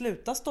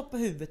 sluta stoppa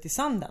huvudet i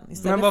sanden.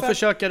 Men vad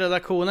försöker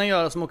redaktionen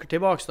göra som åker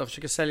tillbaka då?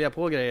 Försöker sälja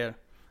på grejer?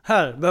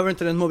 Här, behöver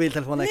inte en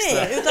mobiltelefon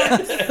extra. Nej, utan...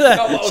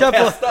 Kör på.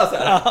 Testa så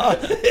här.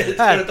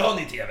 Ska du ta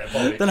din TV?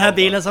 Den här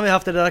bilen som vi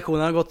haft i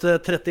redaktionen har gått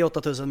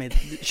 38 000 mil.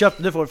 Köp,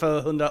 du får för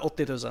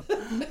 180 000.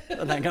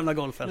 Den här gamla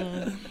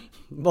Golfen.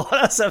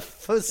 Bara så här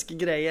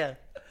fuskgrejer.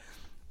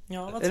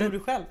 Ja, vad tror du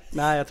själv?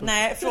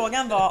 Nej,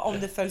 frågan var om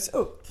det följs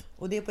upp.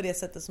 Och det är på det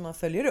sättet som man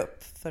följer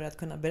upp. För att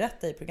kunna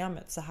berätta i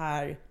programmet. Så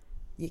här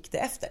gick det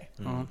efter.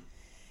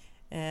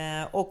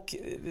 Och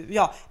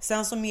ja,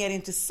 sen som mer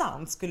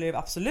intressant skulle det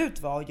absolut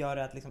vara att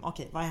göra att liksom,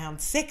 okej, vad har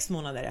hänt 6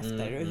 månader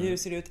efter? Och hur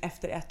ser det ut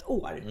efter 1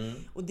 år?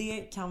 Och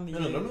det kan vi ju...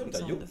 Men undrar om de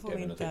inte har gjort det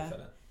vid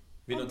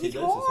något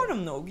tillfälle? Det har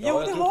de nog.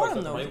 Jo, det har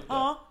de nog.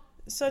 Ja,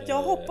 så att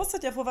jag hoppas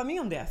att jag får vara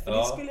med om det. För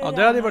det skulle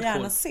jag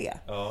gärna se.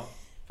 Ja.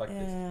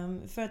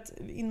 För att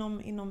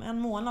inom en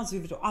månad så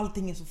är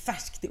allting är så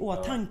färskt i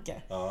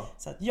åtanke.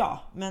 Så att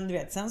men du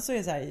vet, sen så är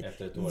det så här,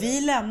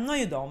 vi lämnar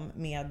ju dem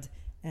med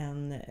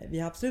vi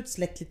har absolut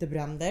släckt lite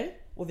bränder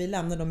och vi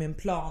lämnar dem med en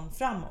plan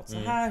framåt. Så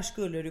här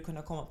skulle du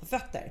kunna komma på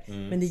fötter.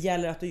 Men det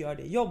gäller att du gör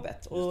det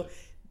jobbet. Och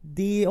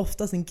det är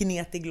oftast en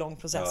gnetig lång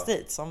process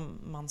dit som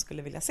man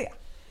skulle vilja se.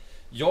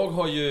 Jag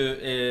har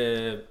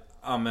ju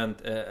använt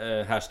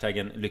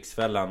hashtaggen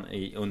Lyxfällan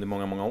under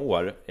många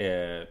år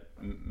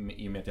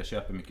i och med att jag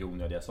köper mycket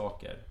onödiga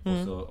saker.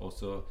 Och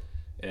så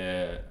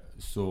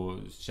så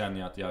känner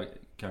jag att jag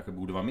kanske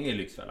borde vara med i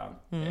Lyxfällan.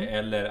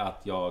 Eller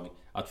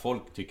att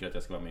folk tycker att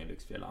jag ska vara med i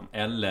Lyxfällan.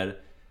 Eller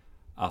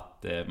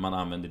att man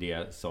använder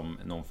det som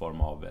någon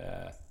form av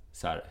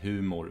så här,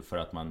 humor för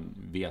att man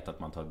vet att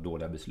man tar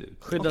dåliga beslut.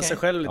 Skydda sig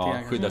själv lite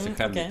grann. Skydda sig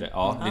själv lite.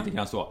 Ja, lite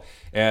grann så.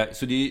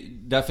 Så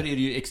därför är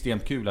det ju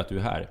extremt kul att du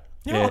är här.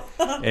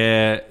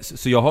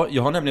 Så jag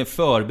har nämligen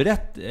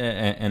förberett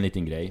en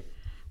liten grej.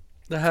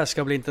 Det här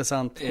ska bli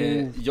intressant.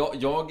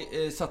 Jag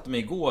satte mig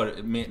igår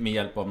med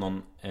hjälp av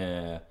någon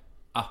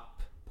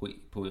app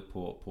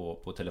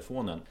på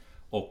telefonen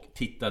och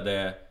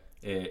tittade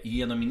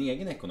igenom min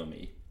egen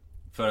ekonomi.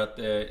 För att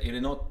är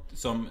det något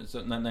som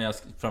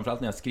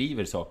framförallt när jag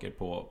skriver saker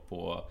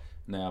på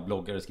när jag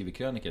bloggar och skriver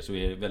krönikor, så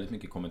är det väldigt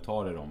mycket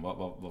kommentarer om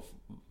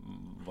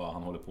vad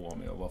han håller på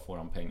med och var får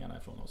han pengarna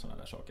ifrån och sådana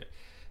där saker.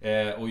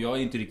 Och jag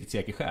är inte riktigt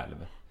säker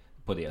själv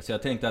på det. Så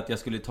jag tänkte att jag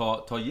skulle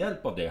ta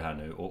hjälp av det här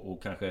nu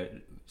och kanske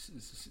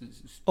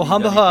och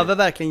han behöver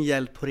verkligen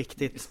hjälp på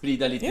riktigt.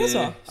 Sprida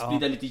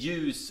lite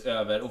ljus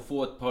över och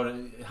få ett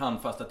par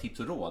handfasta tips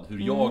och råd hur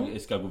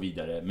jag ska gå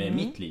vidare med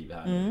mitt liv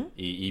här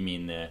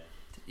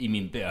i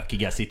min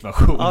bökiga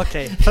situation.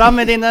 Okej, fram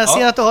med din, jag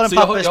ser att du har en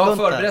pappersbunt. Jag har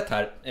förberett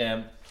här.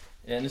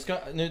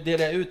 Nu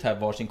delar jag ut här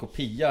varsin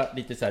kopia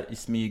lite så här i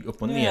smyg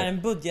upp och ner. Nu är det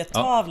en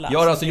budgettavla. Jag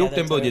har alltså gjort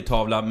en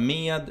budgettavla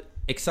med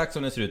exakt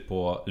som den ser ut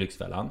på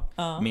Lyxfällan.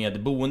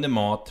 Med boende,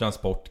 mat,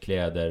 transport,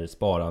 kläder,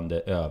 sparande,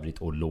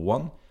 övrigt och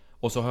lån.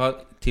 Och så har jag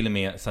till och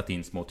med satt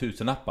in små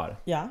tusenlappar.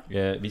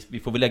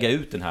 Vi får väl lägga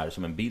ut den här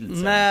som en bild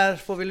sen. När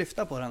får vi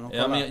lyfta på den?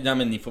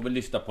 Men ni får väl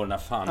lyfta på den när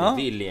fan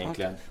ni vill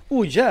egentligen.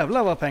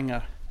 Jävlar vad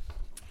pengar.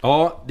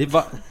 Ja, det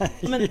var...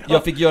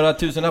 Jag fick göra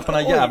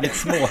tusenlapparna jävligt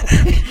små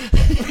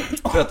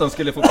för att de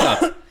skulle få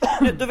plats.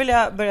 Då vill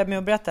jag börja med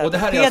att berätta. Och det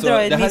här Pedro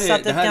har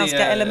missat ett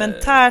ganska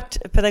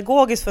elementärt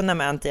pedagogiskt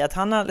fundament i att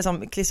han har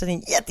liksom klistrat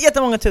in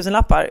jättemånga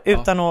tusenlappar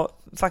utan att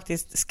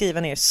faktiskt skriva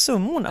ner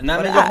summorna.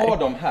 Nej, men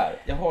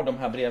jag har de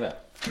här bredvid.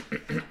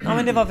 Ja,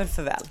 men det var väl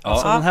för väl.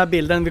 Så den här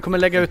bilden, vi kommer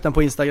lägga ut den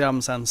på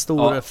Instagram sen.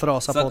 Stor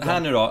frasa på den. Så här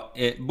nu då,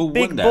 boende.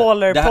 Big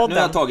Baller-podden. Nu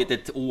har jag tagit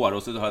ett år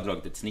och så har jag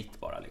dragit ett snitt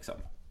bara liksom.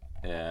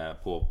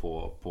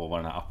 På vad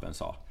den här appen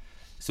sa.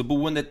 Så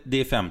boendet,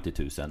 det är 50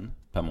 000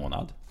 per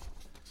månad.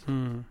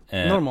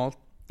 Normalt.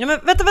 Ja, men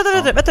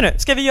vänta nu.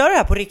 Ska vi göra det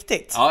här på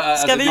riktigt?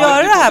 Ska vi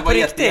göra det här på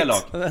riktigt?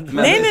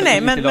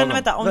 Nej, men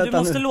vänta, om du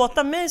måste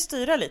låta mig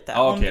styra lite.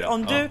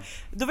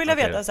 Då vill jag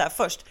veta så här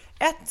först.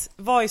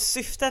 Vad är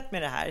syftet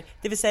med det här?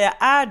 Det vill säga,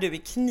 är du i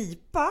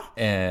knipa?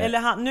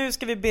 Eller nu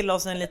ska vi bilda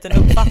oss en liten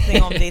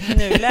uppfattning om ditt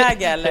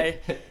nuläge, eller?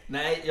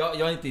 Nej,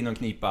 jag är inte i någon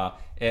knipa.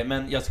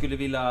 Men jag skulle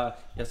vilja...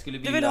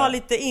 Du vill ha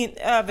lite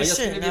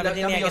översyn över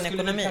din egen ekonomi. Jag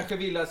skulle kanske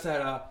vilja så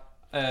här...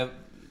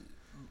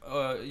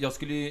 jag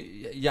skulle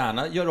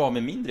gärna göra av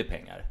med mindre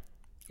pengar.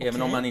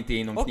 Även om man inte är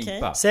i någon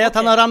knipa. Säg att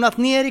han har ramlat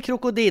ner i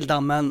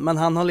krokodildammen, men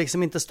han har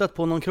liksom inte stött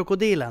på någon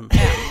krokodil än.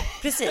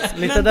 Precis.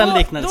 Lite men den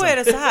liknelsen. Då är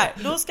det så här.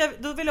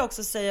 Då vill jag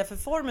också säga för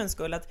formens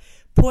skull att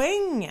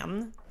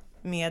poängen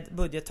med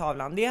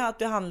budgettavlan, det är att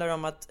det handlar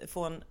om att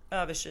få en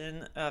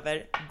översyn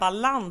över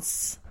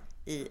balans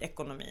i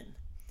ekonomin.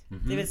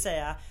 Det vill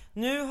säga,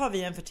 nu har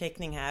vi en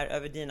förteckning här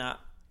över dina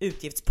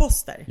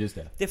utgiftsposter. Just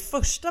det. Det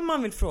första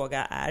man vill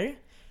fråga är: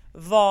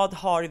 vad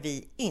har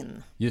vi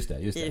in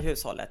i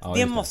hushållet?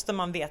 Det måste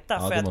man veta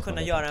för att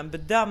kunna göra en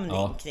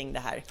bedömning kring det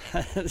här.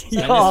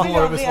 Ja,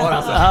 jag vill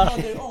veta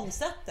vad du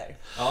omsätter.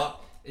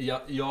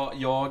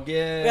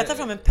 Jag tar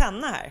fram en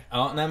penna här.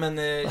 Ja, nej men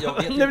jag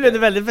vet nu blev det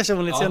väldigt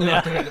personligt.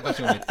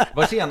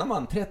 Vad tjänar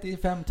man?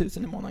 35 000 i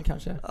månaden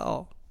kanske?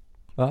 Ja.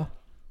 Va?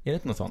 Är det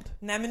inte något sånt?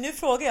 Nej, men nu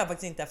frågar jag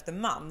faktiskt inte efter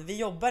man. Vi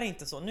jobbar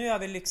inte så. Nu gör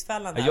vi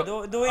Lyxfällan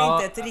här. Då är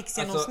inte ett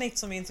riksgenomsnitt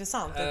som är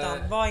intressant.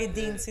 Utan vad är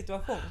din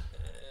situation?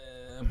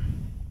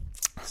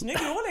 Snygg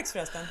Rolex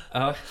förresten.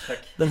 Ja, tack.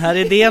 Den här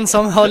idén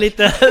som har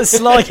lite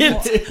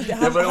slagit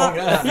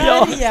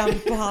färgen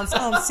på hans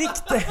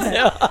ansikte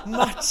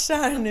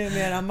matchar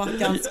numera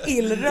Mackans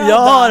illröda. Jag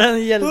har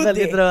en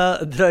väldigt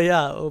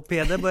dröja och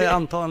Peder börjar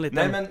anta en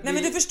liten. Nej, men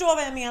du förstår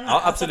vad jag menar.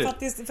 Ja, absolut.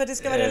 Alltså, för att det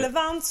ska vara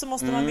relevant så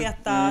måste man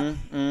veta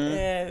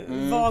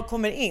vad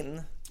kommer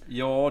in.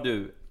 Ja,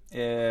 du.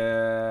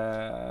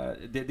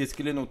 Det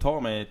skulle nog ta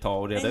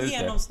och reda ut det.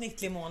 En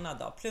genomsnittlig månad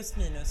då, plus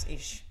minus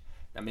ish.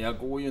 Nej, men jag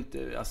går ju inte,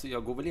 alltså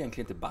jag går väl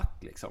egentligen inte back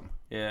liksom.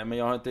 Men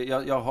jag har inte,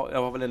 jag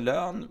har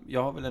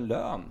väl en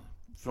lön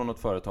från något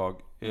företag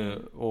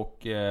och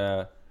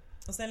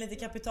sen lite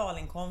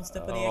kapitalinkomster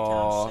på det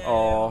kanske.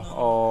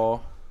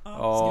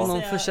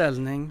 Någon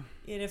försäljning.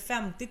 Är det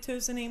 50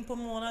 000 in på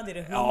månad? Är det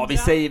 100? Ja, vi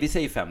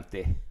säger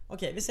 50.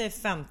 Okej, vi säger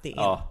 50 in.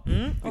 Ja,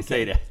 vi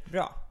säger det.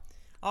 Bra.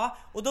 Ja,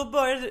 och då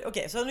börjar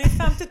det, så nu är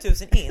 50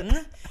 000 in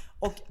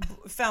och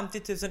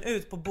 50 000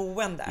 ut på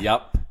boende.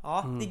 Japp.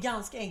 Ja, det är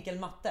ganska enkel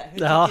matte. Hur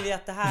tycker vi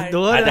att det här...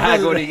 Nej, det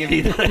här går ingen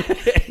vidare.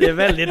 Det är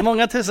väldigt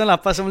många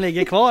tusenlappar som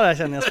ligger kvar här,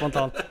 känner jag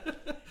spontant.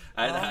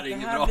 Nej, det här är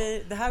inget bra.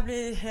 Det här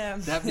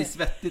blir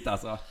svettigt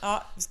alltså.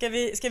 Ja, ska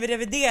vi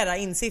revidera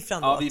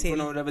insiffran då? Ja, vi får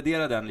nog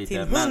revidera den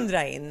lite. Till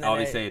 100 in? Ja,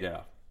 vi säger det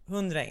då.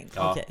 100 in.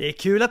 Ja. Okej. Det är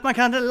kul att man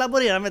kan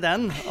laborera med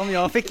den. Om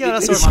jag fick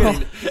göra så skulle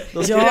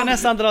jag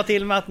nästan dra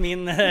till med att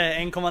min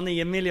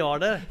 1,9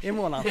 miljarder i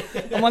månaden.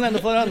 Om man ändå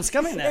får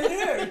önska mig det. Eller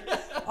hur?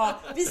 Ja,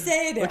 vi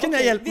säger det. Då kan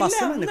jag hjälpa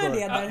massor vi lämnar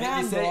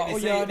människor. det därhän och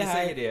gör det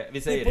här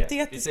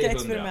hypotetiska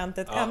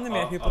experimentet ännu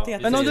mer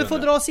hypotetiskt. Men om du får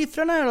dra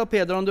siffrorna här då,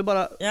 Peder, om du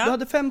bara... Ja. Du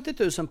hade 50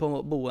 000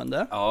 på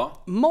boende.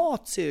 Ja.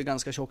 Mat ser ju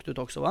ganska tjockt ut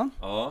också, va?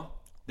 Ja.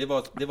 Det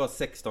var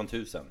 16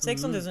 000.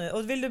 16 000.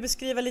 Och vill du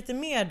beskriva lite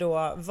mer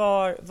då?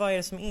 Vad är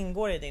det som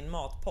ingår i din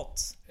matpott?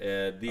 Alltså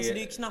det är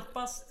ju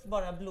knappast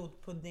bara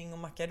blodpudding och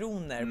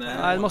makaroner.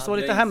 Nej, det måste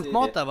vara lite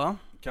hämtmat där, va?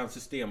 Kan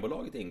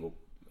Systembolaget ingå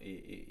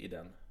i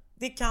den?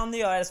 Det kan det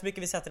göra, så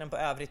mycket vi sätter den på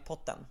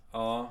övrigt-potten.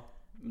 Ja,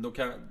 då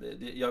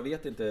jag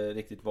vet inte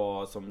riktigt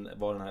vad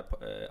den här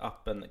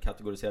appen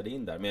kategoriserade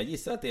in där. Men jag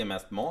gissar att det är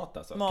mest mat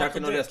alltså. Mat kanske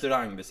och någon dryck.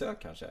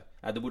 restaurangbesök kanske.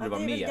 Nej, då borde det vara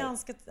det är mer. väl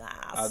ganska...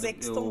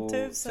 16 000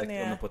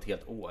 är... på ett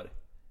helt år.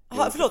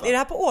 Förlåt, är det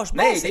här på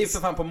årsbasis? Nej, det är för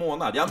fan på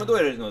månad. Ja, men då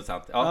är det nog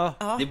sant. Ja.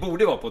 Det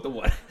borde vara på ett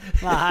år.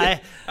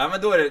 Nej. Ja,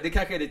 men då är det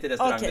kanske är lite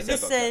restaurangbesök. Okej,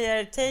 vi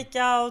säger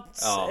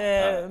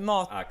take-out,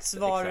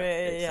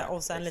 matvaror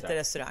och sen lite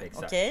restaurang.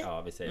 Okej?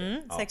 Ja, vi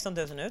säger 16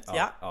 000 ut,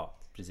 ja,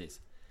 precis.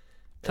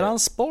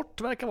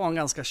 Transport verkar vara en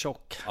ganska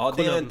tjock. Ja,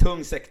 det är en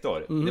tung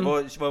sektor. Det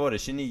var, vad var det?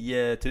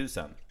 29 000.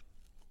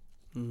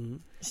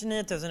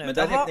 29 000 ut. Men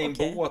där räknar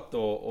in båt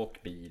och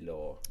bil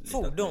och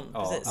fordon,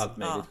 precis. Allt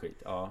möjligt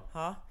skit. Ja.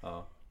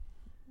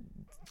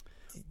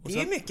 Det är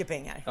ju mycket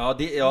pengar. Ja,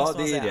 det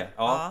är det.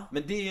 Ja.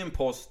 Men det är ju en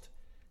post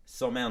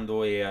som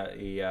ändå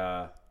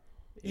är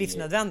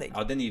livsnödvändig.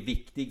 Ja, den är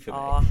viktig för mig.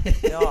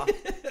 Ja.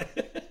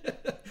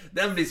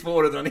 Den blir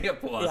svår att dra ner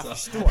på alltså. Jag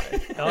förstår.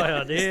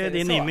 Ja, det är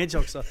din image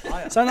också.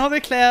 Sen har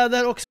vi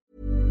kläder och...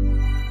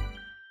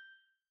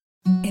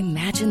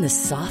 Imagine the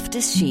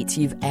softest sheets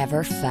you've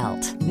ever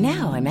felt.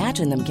 Now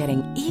imagine them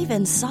getting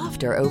even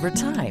softer over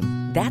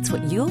time. That's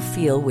what you'll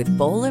feel with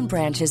Boll &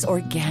 Branch's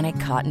organic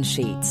cotton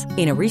sheets.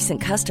 In a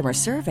recent customer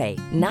survey,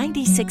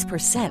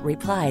 96%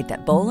 replied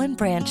that Boll &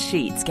 Branch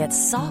sheets get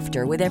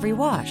softer with every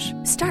wash.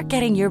 Start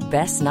getting your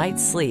best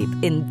night's sleep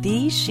in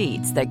these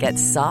sheets that get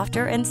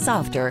softer and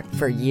softer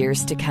for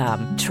years to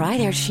come. Try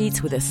their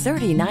sheets with a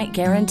 30-night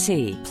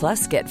guarantee.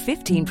 Plus, get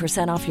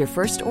 15% off your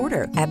first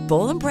order at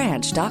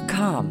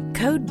bollandbranch.com.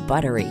 Code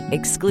BUTTERY.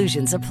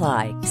 Exclusions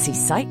apply. See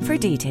site for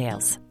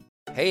details.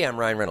 Hey, I'm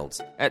Ryan Reynolds.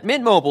 At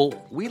Mint Mobile,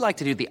 we like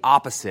to do the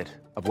opposite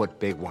of what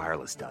Big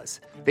Wireless does.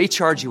 They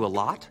charge you a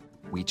lot,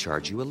 we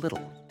charge you a little.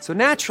 So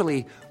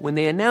naturally, when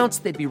they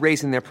announced they'd be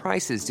raising their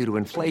prices due to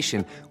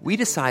inflation, we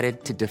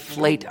decided to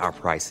deflate our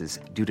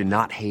prices due to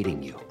not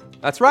hating you.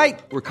 That's right.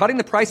 We're cutting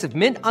the price of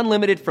Mint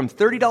Unlimited from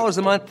 $30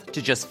 a month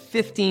to just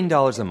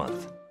 $15 a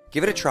month.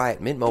 Give it a try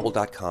at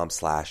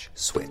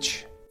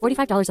mintmobile.com/switch.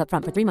 $45 up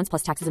front for 3 months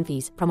plus taxes and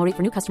fees. Promo rate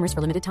for new customers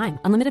for limited time.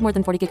 Unlimited more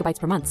than 40 gigabytes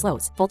per month.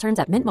 Slows full terms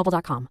at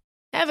mintmobile.com.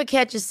 Ever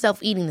catch yourself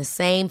eating the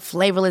same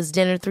flavorless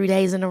dinner 3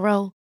 days in a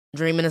row?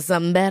 Dreaming of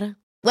something better?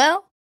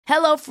 Well,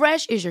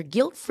 HelloFresh is your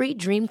guilt-free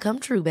dream come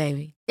true,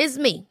 baby. It's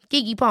me,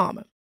 Keke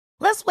Palmer.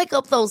 Let's wake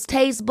up those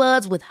taste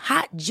buds with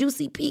hot,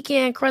 juicy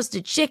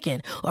pecan-crusted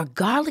chicken or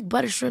garlic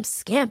butter shrimp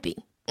scampi.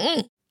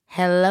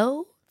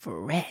 Hello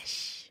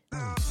Fresh.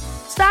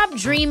 Stop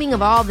dreaming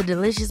of all the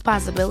delicious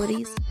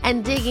possibilities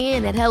and dig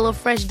in at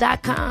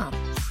HelloFresh.com.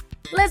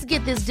 Let's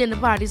get this dinner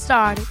party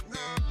started.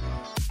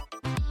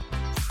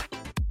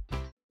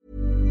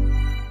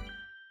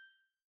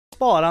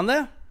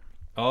 Sparande.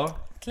 Ja.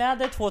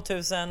 Kläder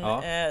 2000,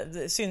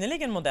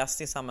 synnerligen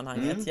modest i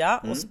sammanhanget.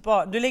 Och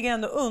du lägger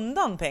ändå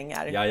undan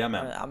pengar.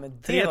 Jajamän. Ja,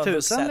 men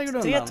 3000 lägger du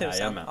undan.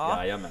 3000.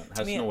 Jajamän.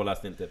 Här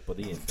snålas det inte på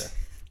det inte.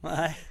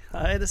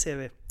 Nej, det ser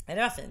vi. Nej,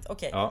 det var fint.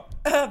 Okej. Ja.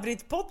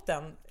 Övrigt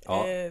potten.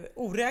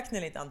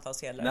 oräkneligt antal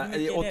sedlar.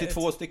 Nej,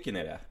 82 stycken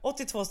är det.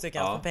 82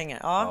 stycken för pengar.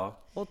 Ja.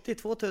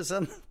 82 000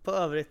 på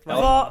övrigt.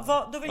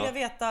 Då vill jag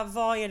veta,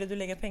 vad är det du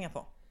lägger pengar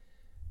på?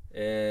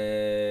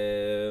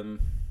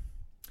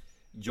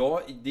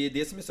 Ja, det är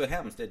det som är så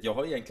hemskt. Jag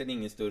har egentligen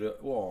ingen större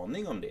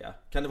aning om det.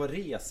 Kan det vara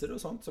resor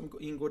och sånt som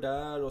ingår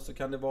där? Och så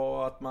kan det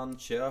vara att man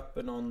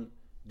köper någon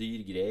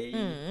dyr grej.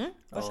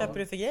 Vad köper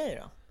du för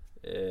grejer då?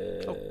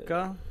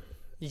 Klocka.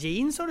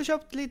 Jeans har du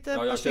köpt lite?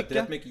 Ja, jag har köpt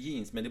rätt mycket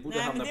jeans. Men det borde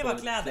hamna på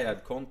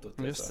klädkontot.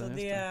 Just så.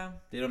 Det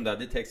är de där,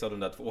 det täcks av de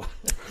där två.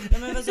 Ja,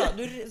 men vad sa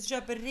du?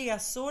 Köper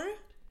resor?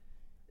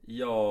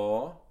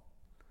 Ja.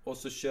 Och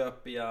så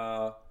köper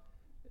jag...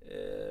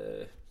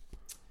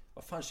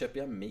 vad fan köper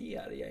jag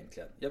mer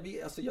egentligen? Jag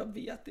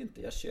vet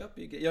inte. Jag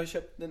köper ju... Jag har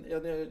köpt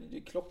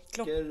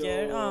klockor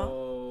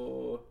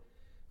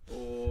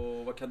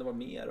och vad kan det vara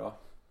mer då?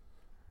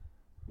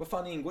 Vad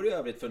fan ingår i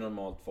övrigt för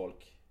normalt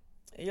folk?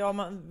 Ja,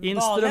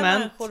 instrument.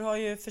 Människor har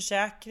ju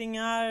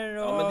försäkringar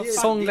och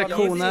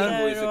sånglektioner. Det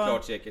ingår ju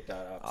såklart säkert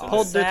där.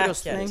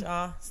 Poddutrustning.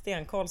 Ja,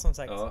 stenkoll som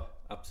sagt. Ja,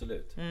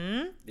 absolut.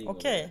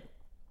 Okej.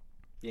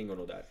 Det ingår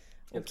nog där.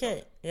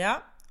 Okej,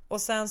 ja.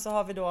 Och sen så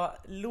har vi då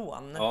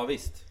lån. Ja,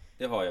 visst.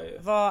 Det har jag ju.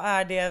 Vad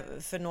är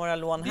det för några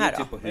lån här då?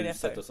 Det är typ på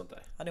huset och sånt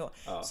där.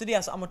 Ja. Så det är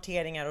alltså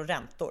amorteringar och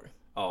räntor?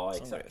 Ja,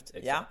 exakt.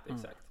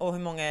 Och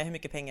hur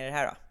mycket pengar är det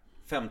här då?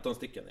 15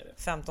 stycken är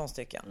det. 15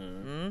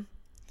 stycken.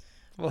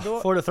 Då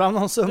får du fram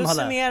någon summa där. Då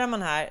summerar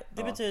man här.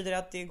 Det betyder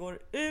att det går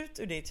ut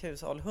ur ditt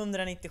hushåll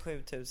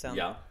 197 000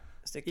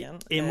 stycken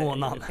i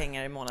månaden.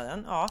 Pengar i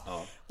månaden.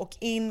 Ja. Och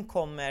in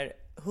kommer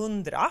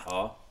 100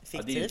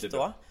 fiktivt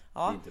då.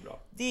 Ja, det är inte bra.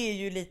 Det är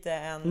ju lite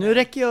en... Nu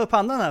räcker jag upp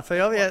handen här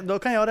för då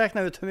kan jag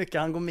räkna ut hur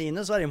mycket han går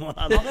minus varje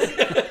månad.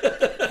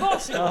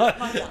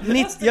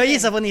 Jag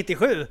gissar på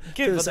 97 000.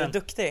 Gud vad du är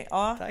duktig.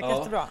 Ja, tack.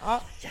 Jättebra.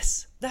 Ja.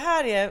 Yes. Det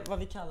här är vad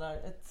vi kallar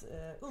ett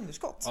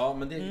underskott. Ja,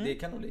 men det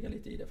kan nog ligga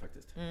lite i det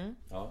faktiskt.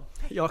 Ja.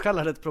 Jag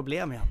kallar det ett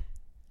problem igen.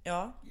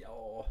 Ja.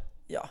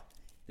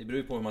 Det beror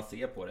ju på hur man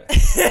ser på det.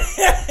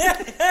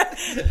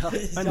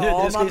 Men du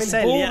ska ju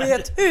sälja. Bo i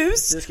ett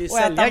hus du ska ju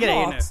sälja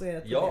grejer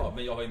nu. Ja,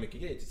 men jag har ju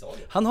mycket grejer till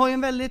salu. Han har ju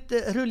en väldigt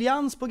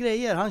ruljans på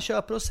grejer. Han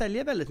köper och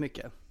säljer väldigt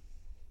mycket.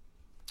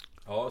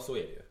 Ja, så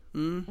är det ju.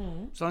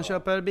 Så han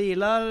köper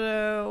bilar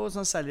och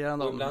sen säljer han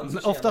dem.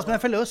 Oftast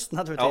med förlust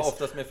naturligtvis. Ja,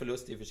 oftast med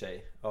förlust i och för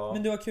sig. Ja.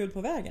 Men du har kul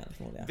på vägen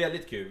förmodligen.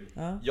 Väldigt kul.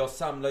 Jag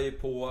samlar ju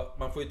på,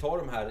 man får ju ta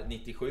de här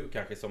 97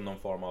 kanske som någon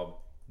form av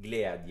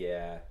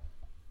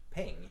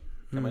glädjepeng.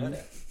 Kan man göra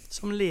det?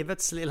 Som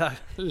livets lilla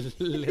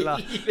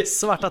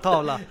svarta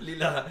tavla.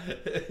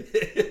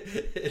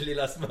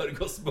 lilla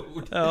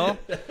smörgåsbord. Ja.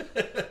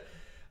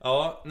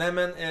 Ja, nej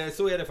men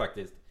så är det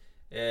faktiskt.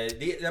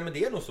 Det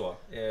är nog så.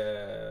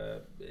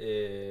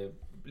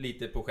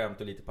 Lite på skämt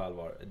och lite på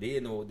allvar. Det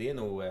är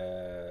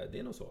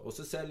nog så. Och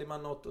så säljer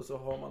man något och så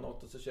har man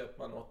något och så köper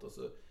man något och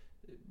så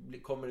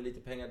kommer det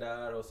lite pengar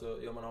där och så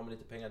gör man av med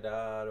lite pengar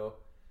där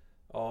och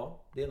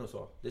ja, det är nog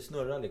så. Det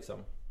snurrar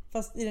liksom.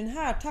 Fast i den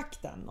här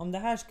takten, om det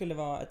här skulle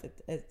vara ett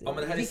men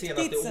det här är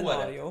senaste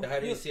scenario. Året. Det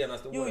här är ju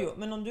senaste året. Jo,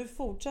 men om du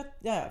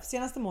fortsätter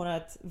senaste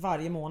månadet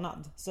varje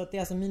månad, så att det är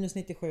alltså minus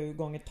 97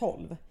 gånger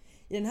 12.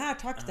 I den här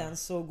takten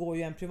så går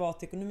ju en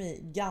privatekonomi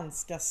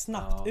ganska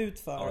snabbt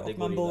utför och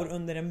man bor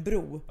under en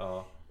bro.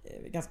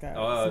 Ganska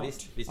snart.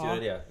 Visst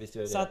gör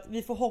det. Så att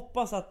vi får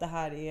hoppas att det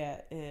här är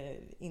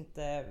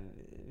inte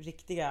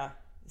riktiga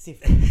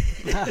siffror.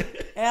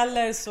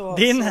 Eller så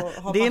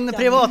din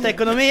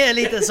privatekonomi är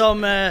lite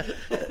som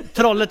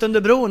trollet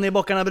under bron i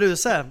Bockarna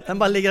Bruse. Den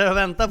bara ligger och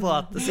väntar på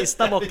att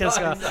sista bocken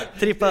ska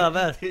trippa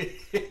över.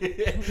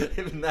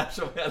 När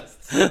som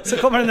helst. Så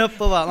kommer den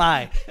upp och bara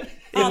nej.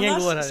 Ingen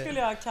Annars går här. Skulle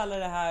jag kalla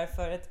det här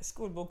för ett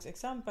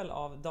skolboksexempel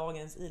av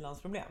dagens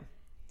ilandsproblem.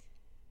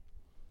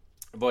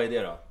 Vad är det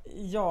då?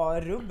 Ja,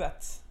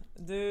 rubbet.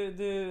 Du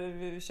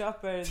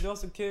har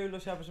så kul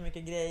och köper så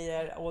mycket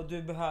grejer och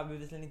du behöver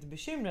visserligen inte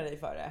bekymra dig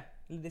för det.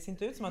 Det ser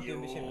inte ut som att du är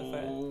bekymrad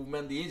för det. Jo,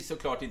 men det är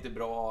såklart inte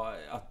bra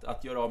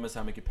att göra av med så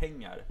här mycket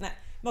pengar. Nej.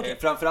 Okay.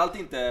 Framförallt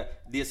inte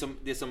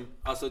det som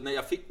alltså när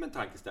jag fick mig en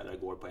tankeställare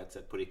igår på ett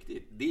sätt på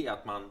riktigt, det är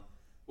att man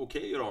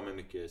gör av med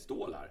mycket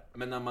stålar.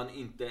 Men när man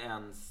inte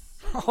ens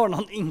har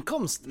någon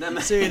inkomst.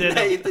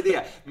 Nej, inte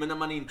det. Men när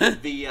man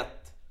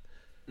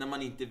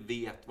inte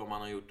vet vad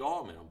man har gjort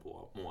av med dem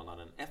på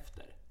månaden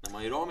efter. När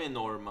man gör av med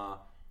enorma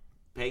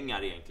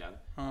pengar egentligen.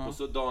 Och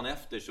så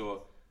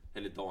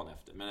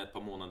men ett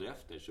par månader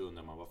efter så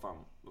undrar man vad fan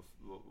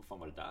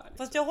var det där liksom.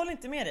 Fast jag håller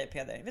inte med dig,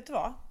 Peder. Vet du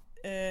vad?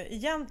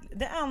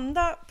 Det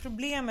enda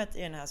problemet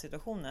i den här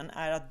situationen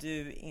är att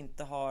du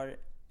inte har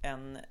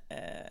en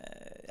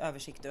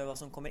översikt över vad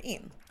som kommer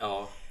in.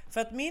 Ja.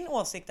 För att min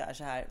åsikt är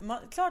så här,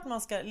 klart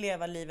man ska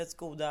leva livets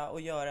goda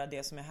och göra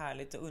det som är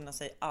härligt och unna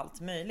sig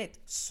allt möjligt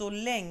så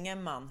länge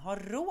man har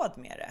råd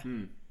med det.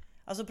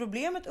 Alltså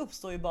problemet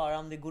uppstår ju bara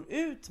om det går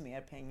ut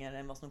mer pengar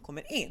än vad som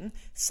kommer in.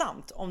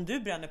 Samt om du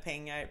bränner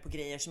pengar på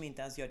grejer som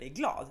inte ens gör dig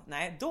glad.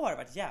 Nej, då har det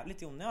varit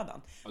jävligt i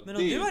onödan. Men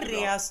om du har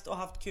rest och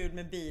haft kul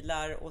med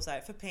bilar och så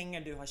här, för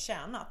pengar du har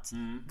tjänat.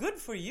 Good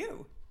for you.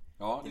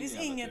 Ja, det finns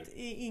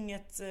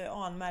inget att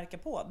anmärka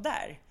på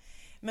där.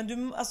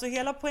 Men alltså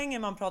hela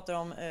poängen man pratar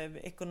om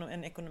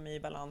en ekonomi i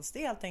balans,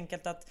 det är helt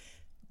enkelt att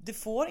det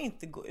får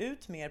inte gå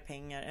ut mer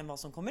pengar än vad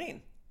som kommer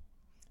in.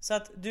 Så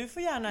att du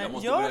får gärna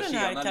göra den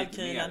här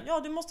kalkylen. Ja,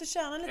 du måste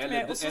tjäna lite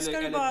mer. Och så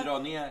ska du bara dra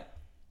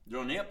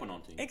ner på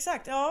någonting.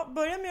 Exakt, ja.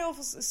 Börja med att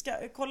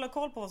kolla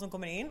koll på vad som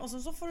kommer in. Och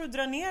sen så får du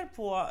dra ner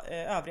på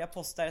övriga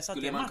poster så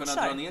att det matchar. Skulle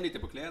man kunna dra ner lite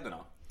på kläderna?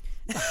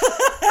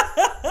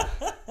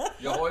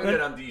 Jag har ju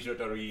redan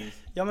t-shirtar och jeans.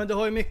 Ja, men du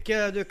har ju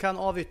mycket du kan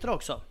avyttra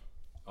också.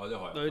 Ja, det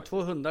har jag. Du har ju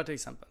 2 hundar till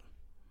exempel.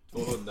 2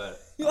 hundar.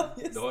 Ja,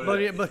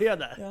 börja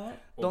där. Ja.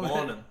 Och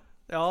barnen.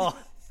 Ja,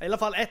 i alla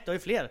fall 1, du har ju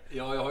fler.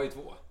 Ja, jag har ju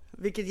 2.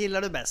 Vilket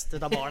gillar du bäst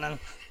utav barnen?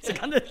 Så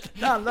kan du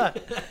alla.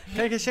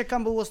 Kanske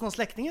kan bo hos någon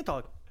släkting ett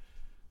tag.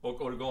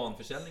 Och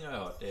organförsäljning har jag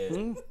hört.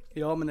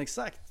 Ja, men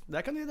exakt.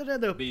 Där kan du ju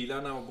rädda upp.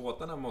 Bilarna och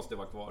båtarna måste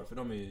vara kvar. För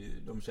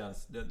de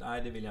känns...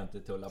 Nej, det vill jag inte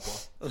tulla på.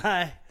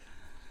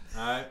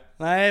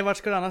 Nej, vart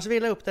ska du annars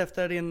vila upp det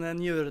efter din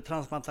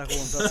njurtransplantation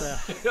så att säga?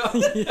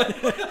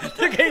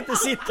 Du kan ju inte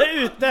sitta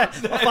ute.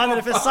 Vad fan är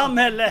det för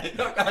samhälle?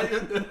 Jag kan ju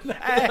inte.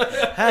 Nej,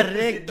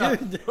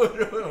 herregud.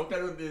 Åka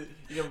runt i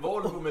en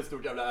Volvo med ett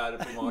stort jävla ärr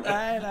på magen.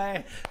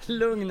 Nej,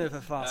 lugn nu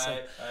för fan.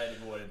 Nej,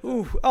 det går inte.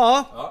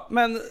 Ja,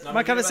 men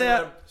man kan väl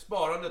säga...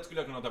 Sparandet skulle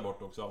jag kunna ta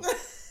bort också.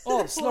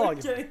 Avslag. Jag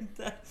orkar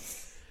inte.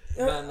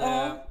 Men,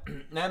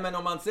 nej, men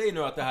om man säger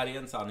nu att det här är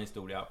en sann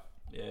historia.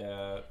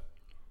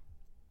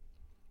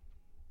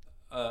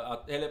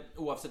 Eller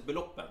oavsett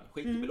beloppen,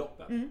 skit i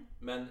beloppen.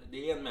 Men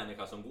det är en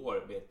människa som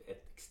går med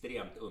ett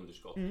extremt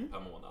underskott per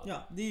månad. Ja,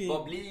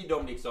 Vad blir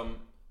de liksom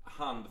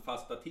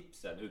handfasta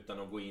tipsen utan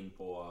att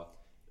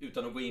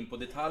gå in på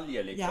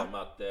detaljer liksom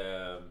att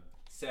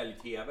sälj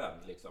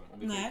tvn liksom, om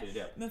vi skiter i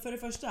det. Men för det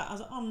första,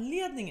 alltså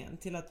anledningen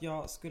till att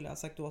jag skulle ha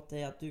sagt åt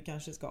dig att du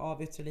kanske ska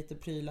avyttra lite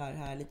prylar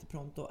här lite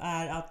pronto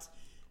är att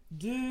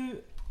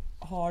du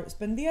har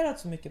spenderat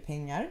så mycket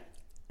pengar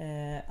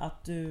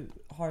att du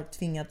har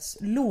tvingats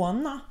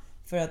låna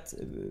för att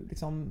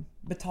liksom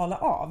betala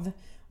av.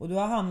 Och du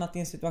har hamnat i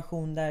en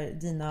situation där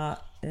dina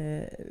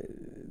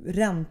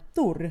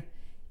räntor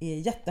är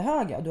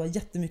jättehöga och du har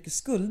jättemycket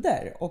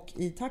skulder. Och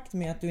i takt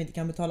med att du inte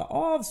kan betala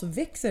av så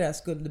växer det här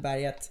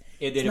skuldberget.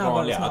 Är det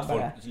vanliga att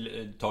folk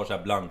tar så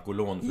här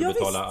blankolån för att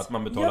betala, att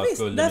man betalar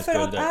skulder med skulder? Därför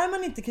att är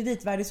man inte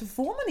kreditvärdig så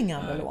får man inga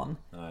andra lån.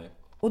 Nej.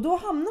 Och då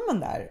hamnar man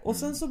där. Och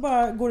sen så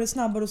bara går det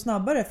snabbare och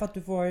snabbare för att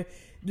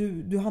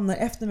du hamnar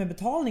efter med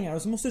betalningar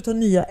och så måste du ta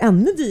nya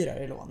ännu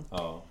dyrare lån.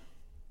 Ja.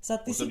 Så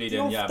att det så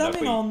sitter ofta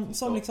med någon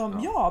som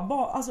liksom,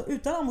 alltså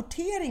utan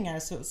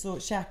amorteringar så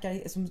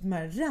käkar som de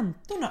här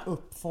räntorna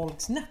upp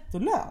folks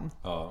nettolön.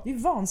 Ja. Det är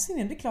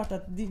vansinnigt. Det är klart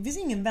att det finns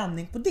ingen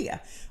vändning på det.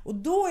 Och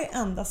då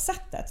är enda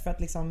sättet för att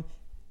liksom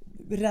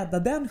rädda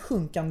den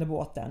sjunkande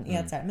båten är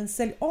att så här, men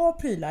sälj av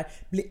prylar,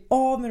 bli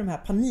av med de här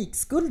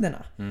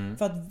panikskulderna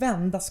för att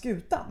vända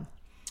skutan.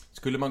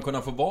 Skulle man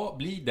kunna få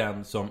bli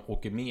den som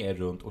åker med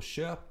runt och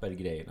köper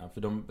grejerna?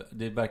 För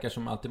det verkar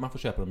som alltid man får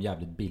köpa dem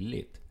jävligt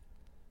billigt.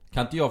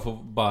 Kan inte jag få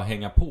bara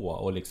hänga på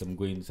och liksom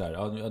gå in så här,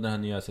 den här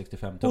nya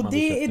 65-tumman. Och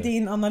det är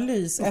din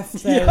analys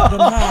efter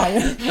den här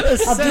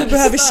att du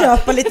behöver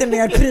köpa lite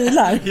mer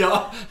prylar.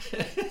 Ja.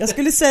 Jag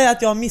skulle säga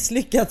att jag har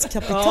misslyckats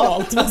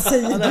kapitalt. Vad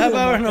säger det här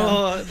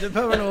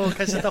behöver nog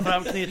kanske ta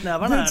fram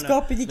knytnävarna här nu.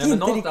 Budskapet gick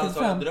inte riktigt fram. Någonstans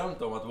har jag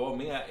drömt om att vara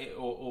med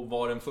och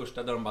vara den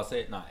första där de bara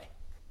säger nej.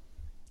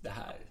 Det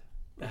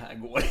här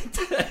går inte.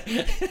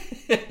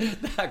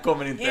 Det här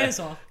kommer inte. Är det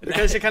så? Du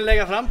kanske kan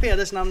lägga fram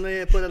Peders namn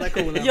på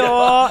redaktionen.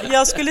 Ja,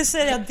 jag skulle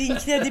säga att din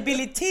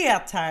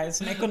kredibilitet här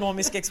som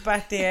ekonomisk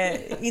expert är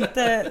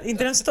inte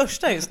den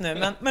största just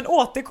nu. Men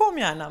återkom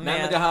gärna med...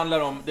 Nej, men det handlar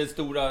om den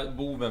stora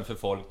boven för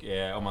folk,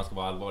 om man ska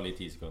vara allvarlig i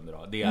 10 sekunder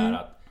då. Det är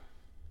att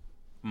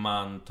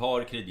man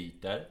tar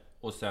krediter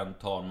och sen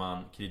tar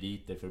man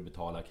krediter för att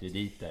betala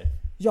krediter.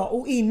 Ja,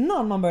 och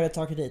innan man började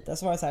ta krediter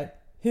så var det så här: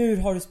 hur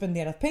har du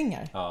spenderat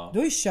pengar? Ja. Du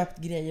har ju köpt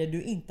grejer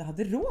du inte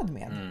hade råd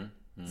med.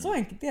 Så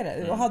enkelt är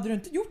det. Och hade du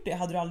inte gjort det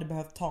hade du aldrig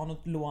behövt ta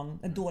något lån,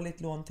 ett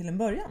dåligt lån till en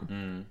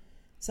början.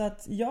 Så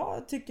att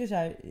jag tycker så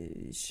här: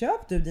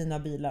 köp du dina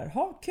bilar,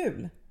 ha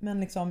kul. Men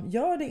liksom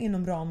gör det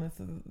inom ramen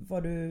för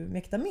vad du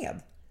mäktar med.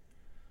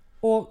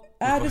 Och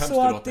är det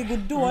så att det går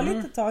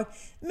dåligt ett tag.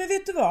 Men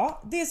vet du vad?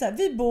 Det är så här,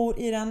 vi bor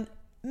i den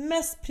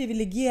mest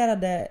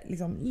privilegierade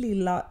liksom,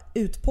 lilla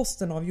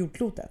utposten av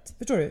jordklotet.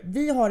 Förstår du?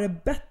 Vi har det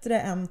bättre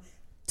än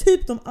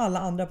typ de alla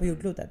andra på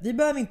jordklotet. Vi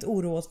behöver inte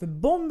oroa oss för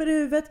bomber i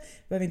huvudet.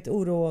 Vi behöver inte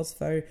oroa oss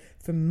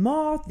för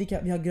mat.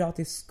 Vi har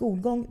gratis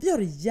skolgång. Vi har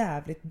det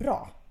jävligt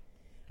bra.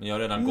 Men jag har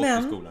redan gått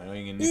i skolan. Jag har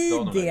ingen nytta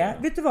av det.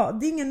 Vet du vad?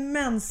 Det är ingen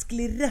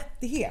mänsklig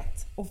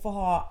rättighet att få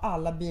ha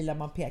alla bilar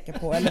man pekar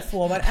på. Eller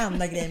få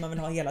varenda grej man vill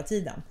ha hela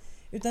tiden.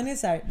 Utan det är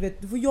så här,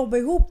 du får jobba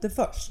ihop det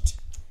först.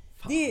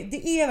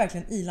 Det är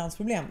verkligen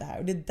ilandsproblem det här.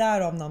 Och det är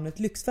därav namnet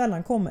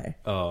Lyxfällan kommer.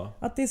 Ja.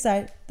 Att det är så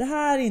här, det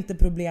här är inte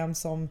problem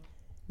som...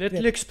 Det är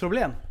ett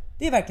lyxproblem.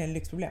 Det är verkligen ett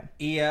lyxproblem.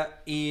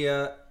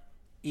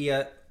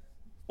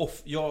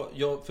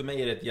 För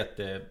mig är det ett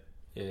jätte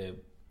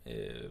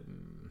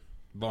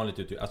vanligt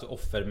uttryck, alltså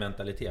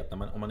offermentalitet.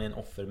 Om man är en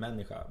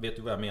offermänniska. Vet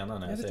du vad jag menar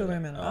när jag säger det? Vad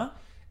jag menar. Ja.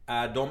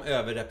 Är de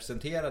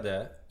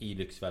överrepresenterade i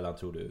Lyxfällan,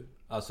 tror du?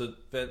 Alltså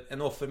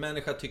en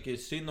offermänniska tycker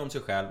synd om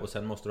sig själv och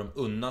sen måste de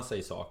unna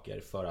sig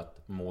saker för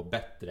att må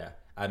bättre.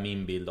 Är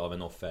min bild av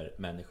en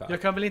offermänniska.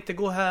 Jag kan väl inte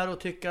gå här och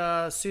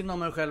tycka synd om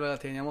mig själv hela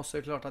tiden. Jag måste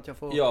ju klart att jag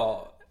får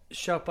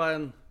köpa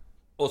en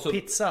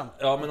pizza.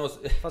 Ja, men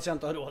fast jag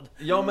inte har råd.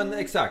 Ja, men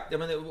exakt.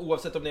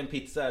 Oavsett om det är en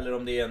pizza eller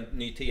om det är en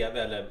ny tv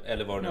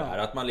eller vad det nu är.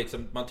 Att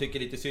man tycker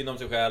lite synd om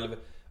sig själv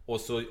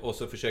och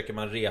så försöker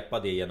man repa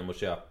det genom att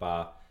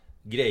köpa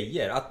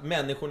grejer. Att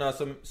människorna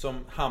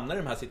som hamnar i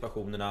de här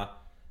situationerna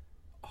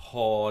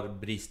har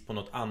brist på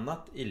något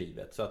annat i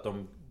livet, så att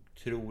de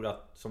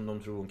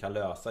tror de kan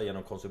lösa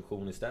genom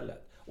konsumtion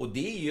istället. Och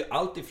det är ju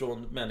allt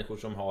ifrån människor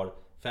som har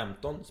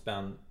 15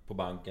 spänn på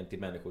banken till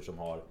människor som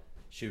har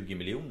 20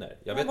 miljoner.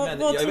 Jag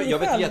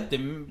vet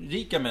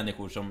jätterika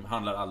människor som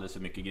handlar alldeles för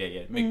mycket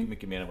grejer,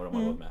 mycket mer än vad de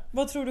har råd med.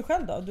 Vad tror du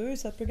själv då? Du har ju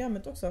sett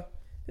programmet också.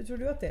 Hur tror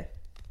du att det är?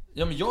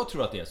 Ja, men jag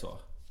tror att det är så.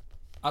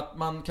 Att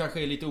man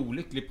kanske är lite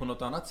olycklig på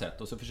något annat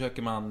sätt och så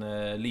försöker man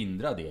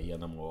lindra det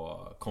genom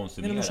att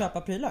konsumera. Genom att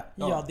köpa prylar?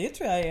 Ja, det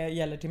tror jag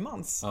gäller till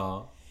mans.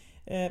 Ja.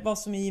 Vad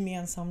som är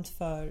gemensamt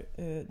för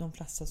de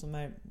flesta som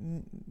är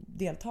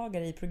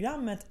deltagare i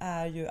programmet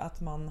är ju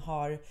att man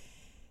har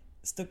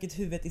stuckit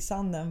huvudet i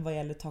sanden vad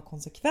gäller att ta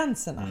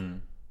konsekvenserna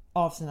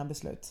av sina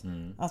beslut.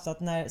 Alltså att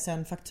när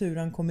sen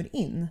fakturan kommer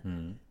in,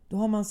 då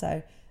har man så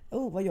här: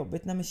 vad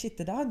jobbigt, nej men shit,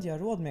 det där hade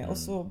jag råd med. Och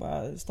så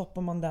bara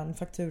stoppar man den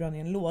fakturan i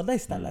en låda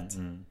istället.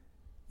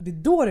 Och det är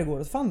då det går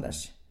åt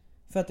fanders.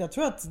 För att jag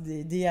tror att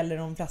det gäller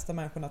de flesta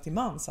människorna till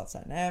mans att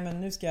säga: nej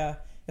men nu ska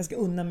jag ska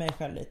unna mig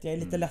själv lite, jag är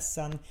lite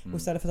ledsen. Och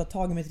istället för att ta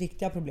tag i mitt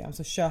riktiga problem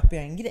så köper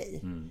jag en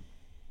grej.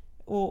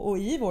 Och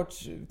i vårt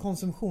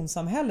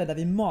konsumtionssamhälle där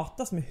vi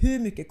matas med hur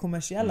mycket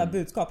kommersiella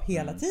budskap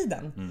hela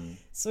tiden,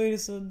 så är det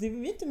så, det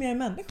är inte mer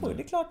människor.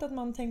 Det är klart att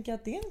man tänker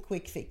att det är en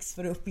quick fix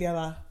för att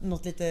uppleva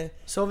något lite.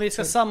 Så om vi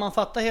ska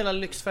sammanfatta hela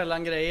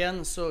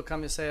Lyxfällan-grejen så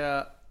kan vi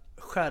säga: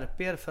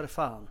 skärp er för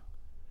fan.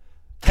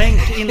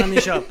 Tänk innan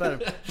ni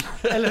köper.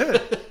 Eller hur?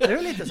 Det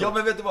är lite så. Ja,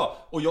 men vet du vad?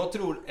 Och jag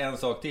tror en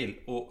sak till.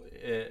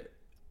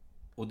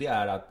 Och det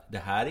är att det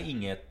här är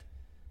inget.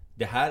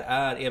 Det här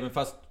är, även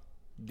fast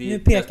nu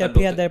pekar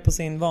Peder på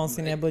sin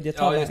vansinniga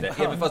budgettal. Ja, just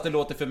det. Även fast det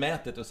låter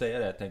förmätet att säga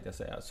det, tänkte jag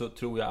säga, så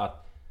tror jag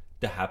att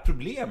det här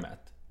problemet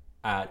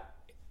är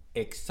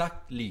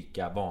exakt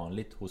lika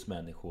vanligt hos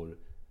människor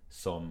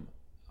som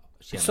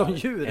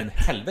djur. En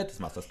helvetes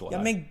massa stålar.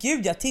 Ja men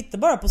gud, jag tittar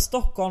bara på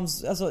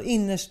Stockholms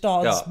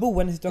innerstads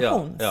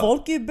boendesituation.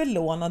 Folk är ju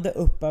belånade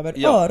upp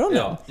över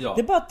öronen. Det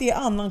är bara att det är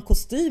annan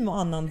kostym och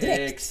annan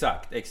dräkt.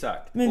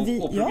 Exakt.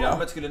 Men och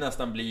programmet skulle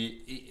nästan bli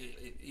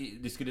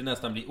det skulle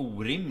nästan bli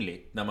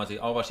orimligt när man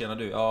säger: vad tjänar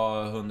du?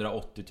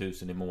 180 000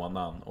 i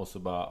månaden. Och så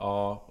bara,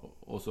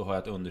 och så har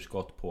jag ett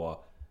underskott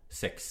på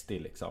 60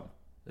 liksom.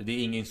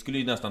 Ingen skulle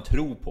ju nästan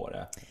tro på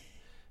det.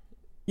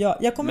 Ja,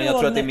 jag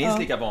tror att det är minst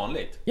lika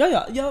vanligt.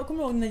 Ja, jag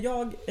kommer ihåg när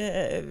jag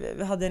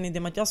hade en idé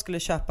om att jag skulle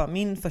köpa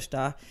min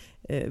första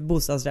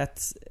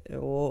bostadsrätt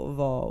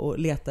och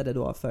letade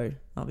då för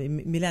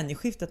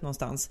millennieskiftet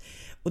någonstans.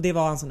 Och det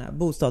var en sån här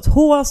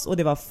bostadshås och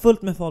det var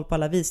fullt med folk på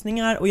alla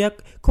visningar. Och jag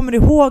kommer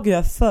ihåg hur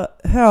jag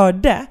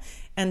hörde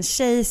en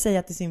tjej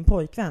säga till sin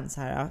pojkvän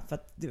så här, för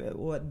att,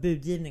 och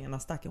budgivningarna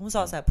stack. Hon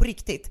sa så här: på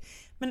riktigt,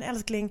 men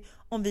älskling,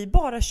 om vi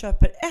bara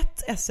köper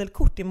ett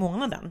SL-kort i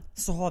månaden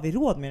så har vi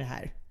råd med det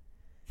här.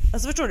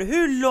 Alltså förstår du,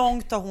 hur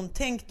långt har hon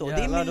tänkt då?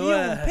 Jävlar, det är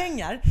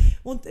miljonpengar.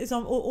 Och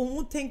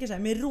hon tänker så här: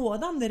 med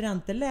rådande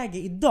ränteläge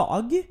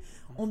idag,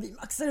 om vi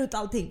maxar ut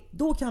allting,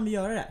 då kan vi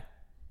göra det.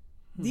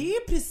 Det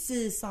är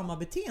precis samma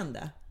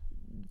beteende.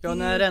 Ja,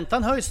 när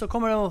räntan höjs så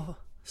kommer det att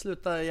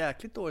sluta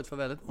jäkligt dåligt för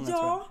väldigt många,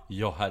 tror jag.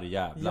 Ja,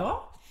 herrejävlar.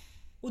 Ja.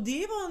 Och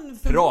det var en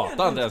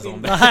pratande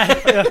som det.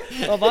 Nej,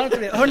 vad varmt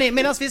det är. Hörrni,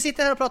 medan vi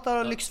sitter här och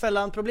pratar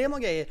Lyxfällan, problem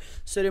och grejer,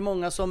 så är det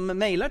många som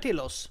mejlar till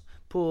oss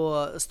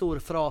på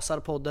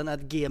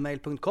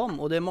storfrasarpodden@gmail.com.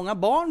 Och det är många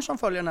barn som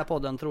följer den här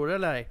podden, tror det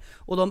eller ej.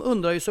 Och de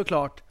undrar ju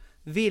såklart: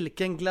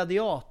 vilken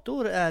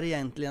gladiator är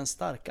egentligen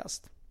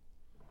starkast?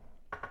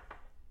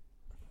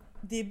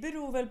 Det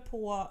beror väl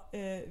på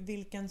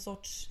vilken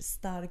sorts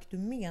stark du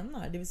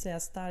menar. Det vill säga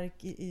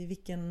stark i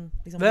vilken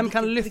liksom, vem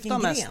kan lyfta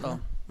mest då?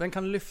 Vem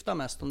kan lyfta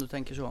mest om du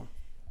tänker så?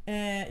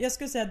 Jag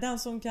skulle säga den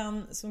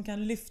som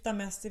kan lyfta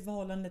mest i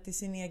förhållande till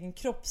sin egen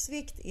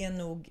kroppsvikt är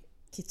nog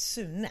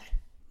Kitsune.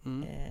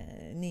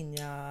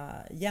 Ninja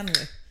Jenny.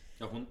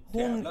 Ja,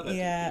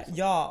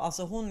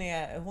 hon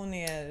är hon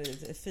är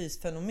ett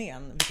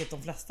fysfenomen, vilket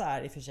de flesta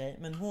är i och för sig,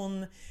 men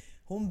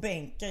hon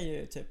bänkar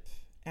ju typ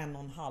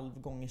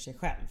 1,5 gånger sig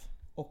själv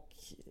och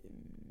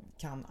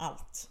kan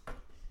allt.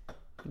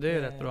 Det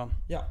är rätt bra.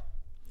 Ja.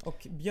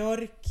 Och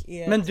Björk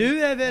är... Men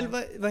du är väl,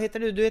 vad heter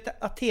du? Du heter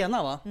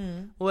Athena, va?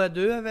 Och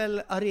du är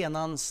väl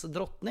arenans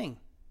drottning?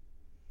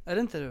 Är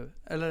det inte du?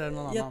 Eller är det någon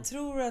annan? Jag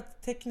tror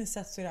att tekniskt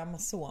sett så är det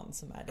Amazon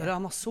som är det. Är det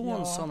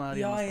Amazon som är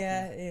jag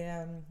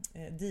är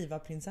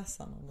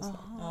divaprinsessan.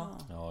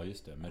 Ja,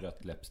 just det. Med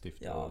rött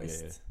läppstift och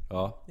visst.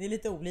 Ja. Det är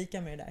lite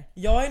olika med det där.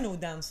 Jag är nog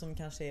den som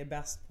kanske är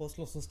bäst på att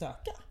slåss och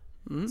stöka.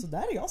 Så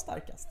där är jag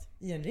starkast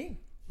i en ring.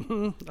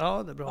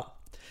 Ja, det är bra.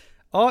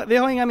 Ja, vi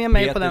har inga mer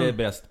mejl på den. Peter är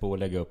bäst på att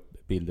lägga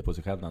upp bilder på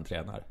sig själv när han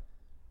tränar.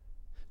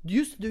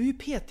 Just, du är ju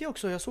PT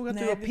också. Jag såg att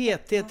du var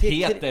PT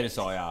till... Peter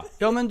sa jag.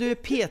 Ja, men du är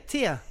PT.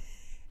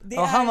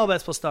 Han var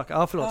bäst på att stöka.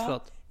 Ja,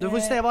 förlåt. Du får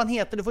säga vad han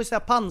heter. Du får säga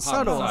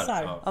Pansar då.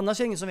 Annars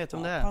är det ingen som vet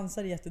om det är.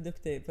 Pansar är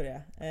jätteduktig på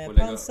det.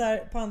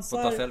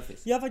 Pansar.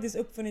 Jag har faktiskt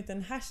uppfunnit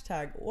en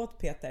hashtag åt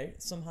Peter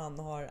som han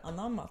har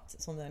anammat,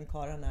 som den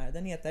karlen är.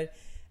 Den heter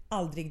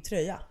aldrig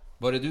tröja.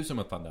 Var det du som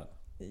uppfann den?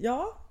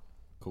 Ja.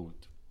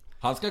 Coolt.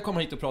 Han ska komma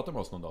hit och prata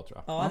med oss någon dag,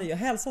 tror jag. Ja, det gör.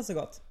 Hälsa så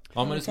gott.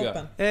 Ja, men det ska jag.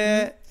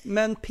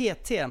 Men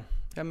PT,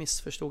 jag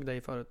missförstod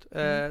dig förut.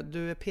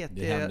 Du är PT,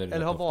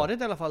 eller har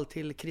varit i alla fall,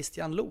 till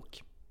Christian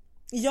Lok.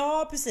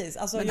 Ja, precis.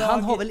 Alltså, men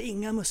han har väl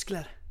inga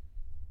muskler?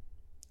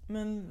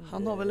 Men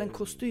han har väl en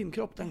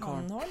kostymkropp, den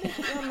karln. Han har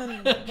lite, ja,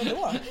 men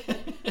vadå?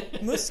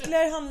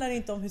 Muskler handlar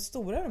inte om hur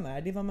stora de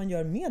är. Det är vad man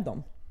gör med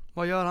dem.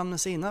 Vad gör han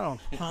med sina då?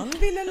 Han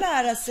ville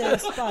lära sig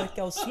att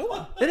sparka och slå.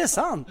 Är det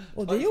sant?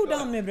 Och det gjorde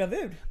han med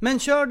bravur. Men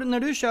när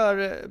du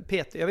kör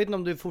PT, jag vet inte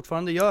om du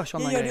fortfarande gör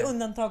sådana grejer. Jag gör det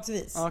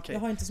undantagsvis. Okay. Jag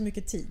har inte så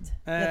mycket tid.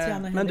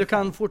 Men du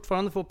kan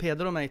fortfarande få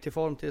Peder och mig till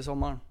form till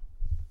sommaren.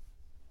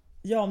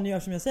 Ja, om ni gör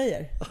som jag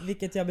säger.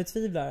 Vilket jag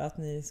betvivlar att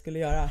ni skulle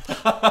göra.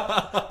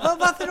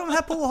 Varför de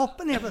här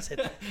påhoppen helt plötsligt?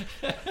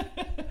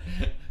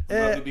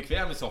 Jag blir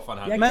bekväm i soffan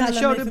här. Men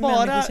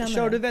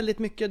kör du väldigt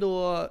mycket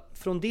då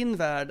från din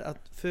värld?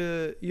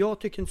 För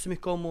jag tycker inte så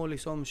mycket om att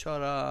liksom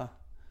köra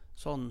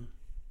sån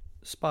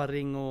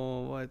sparring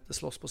och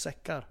slåss på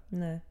säckar.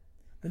 Nej.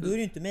 Men då är det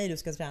ju inte mig du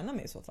ska träna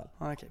med i så fall.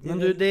 Okay. Men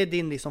det är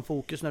din liksom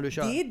fokus när du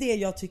kör? Det är det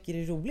jag tycker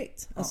är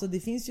roligt. Ja. Alltså det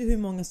finns ju hur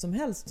många som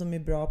helst som är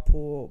bra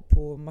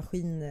på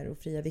maskiner och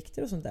fria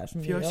vikter och sånt där.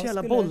 Som för jag är så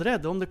jävla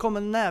bollrädd. Om det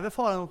kommer en näve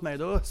fara mot mig,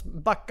 då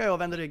backar jag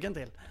och vänder ryggen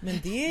till. Men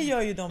det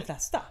gör ju de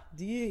flesta.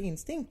 Det är ju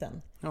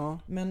instinkten. Ja.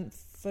 Men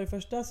för det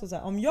första så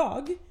här, om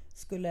jag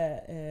skulle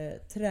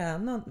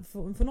träna,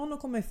 få någon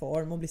att komma i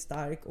form och bli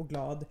stark och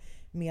glad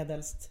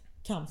medelst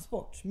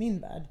kampsport, min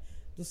värld,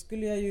 då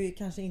skulle jag ju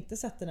kanske inte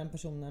sätta den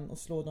personen och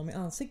slå dem i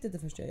ansiktet det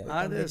första jag gör.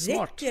 Nej, det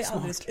räcker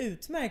alldeles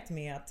utmärkt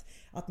med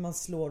att man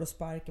slår och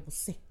sparkar på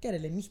säckar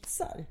eller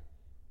mitsar.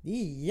 Det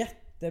är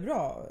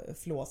jättebra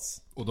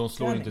flås. Och de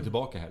slår inte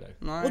tillbaka heller.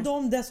 Nej. Och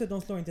de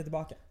dessutom slår inte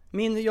tillbaka.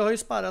 Jag har ju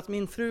sparrat,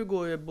 min fru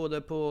går ju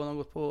både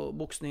på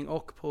boxning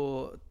och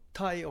på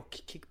thai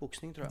och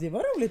kickboxning tror jag. Det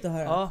var roligt att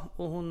höra. Ja,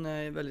 och hon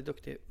är väldigt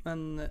duktig.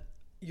 Men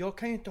jag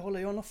kan ju inte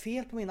jag har något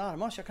fel på mina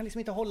armar, så jag kan liksom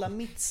inte hålla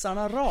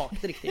mittsarna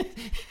rakt riktigt.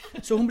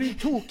 Så hon blir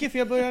tokig för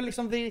jag börjar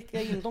liksom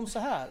vrika in dem så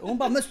här. Och hon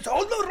bara, men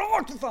håll dem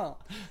rakt för fan!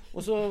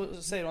 Och så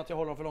säger hon att jag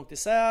håller dem för långt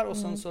isär och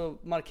sen så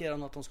markerar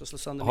hon att de ska slå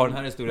sönder. Har den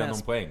här historien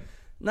någon poäng?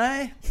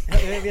 Nej,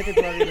 jag vet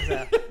inte vad jag ville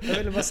säga. Jag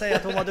ville bara säga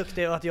att hon var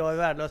duktig och att jag är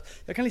värdelös.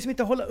 Jag kan liksom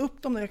inte hålla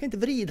upp dem, jag kan inte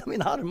vrida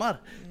mina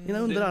armar. Mina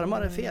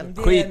underarmar är fel.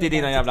 Skit i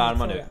dina jävla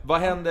armar nu.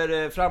 Vad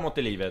händer framåt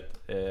i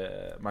livet,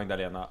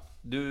 Magdalena?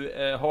 Du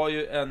har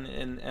ju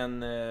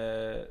en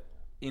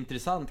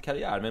intressant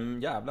karriär med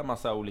en jävla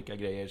massa olika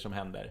grejer som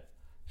händer,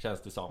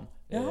 känns det som.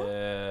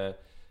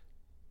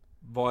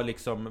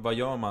 Vad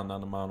gör man när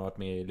man har varit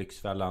med i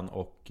Lyxfällan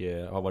och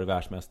har varit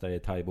världsmästare i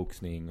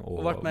thaiboxning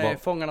och varit med i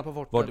Fångarna på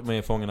fortet. Varit med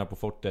i Fångarna på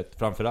fortet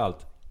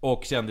framförallt,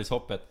 och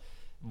kändishoppet.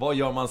 Vad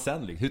gör man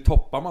sen? Hur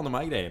toppar man de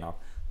här grejerna?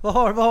 Vad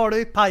har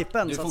du i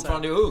pipen? Du är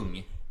fortfarande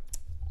ung.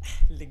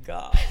 Lägg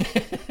av.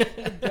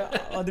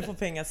 Ja, du får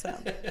pengar sen.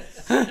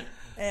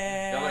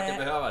 Jag verkar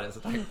behöva det, så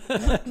tack.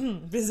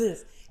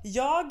 Precis.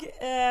 Jag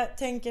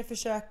tänker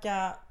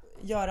försöka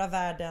göra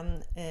världen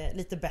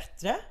lite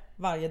bättre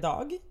varje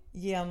dag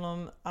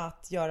genom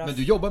att göra... Men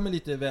du jobbar med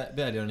lite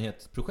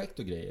välgörenhetsprojekt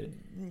och grejer?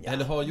 Ja,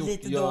 eller har gjort,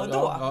 lite då och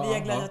då. Via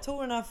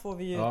gladiatorerna får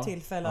vi ju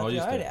tillfälle att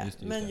göra det.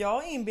 Men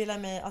jag inbillar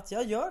mig att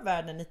jag gör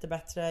världen lite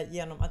bättre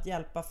genom att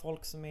hjälpa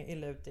folk som är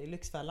illa ute i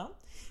Lyxfällan.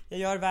 Jag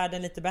gör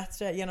världen lite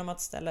bättre genom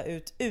att ställa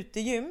ut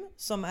utegym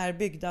som är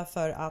byggda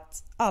för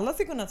att alla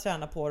ska kunna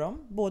träna på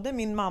dem. Både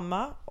min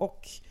mamma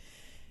och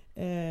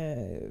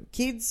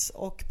kids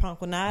och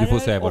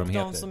pensionärer och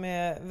de som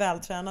är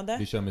vältränade.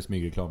 Vi kör med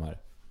smygreklam här.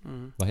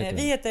 Vad heter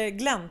vi heter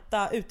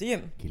Glänta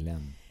utegym.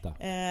 Glänta.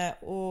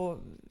 Och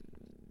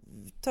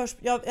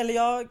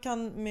jag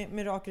kan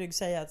med rak rygg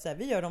säga att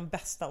vi gör de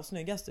bästa och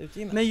snyggaste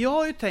utegymmen. Men jag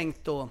har ju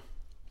tänkt då,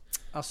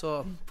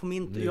 alltså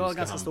på jag har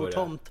ganska stor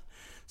tomt,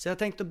 så jag har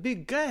tänkt att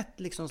bygga ett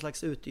liksom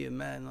slags utegym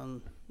med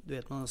någon, du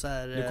vet, någon så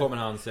här. Nu kommer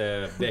hans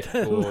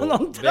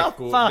någon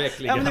trappa.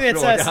 Ja, men du vet,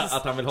 fråga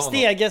att han vill ha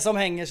stege något som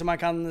hänger så man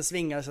kan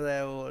svinga sig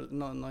där, och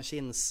någon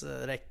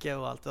kinsräcke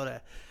och allt vad det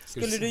är.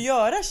 Skulle du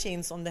göra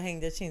chins om det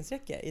hängde ett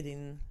chinsräcke i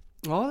din...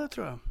 Ja, det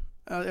tror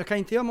jag. Jag kan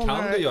inte göra många.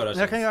 Kan du göra chins?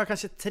 Jag kan göra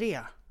kanske 3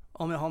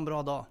 om jag har en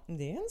bra dag.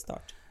 Det är en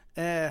start.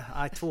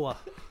 Nej, 2.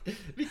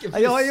 Vilken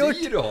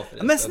frisyr du har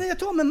förresten. Men snälla, jag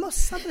tog med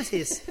mössa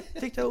precis.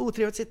 Tyckte det var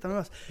otrevligt att sitta med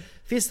mössa.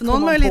 Finns det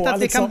någon möjlighet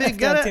att vi kan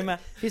bygga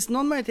Finns det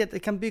någon möjlighet att vi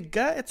kan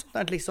bygga ett sånt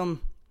här liksom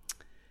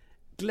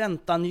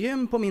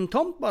Gläntan-gym på min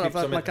tomt bara typ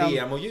för att man kan...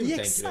 demogym,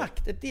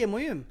 exakt, ett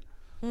demogym.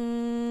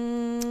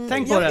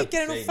 Tänk på det. Jag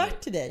skickar en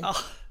offert till dig.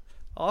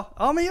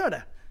 Ja, men gör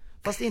det.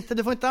 Fast inte,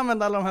 du får inte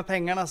använda alla de här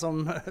pengarna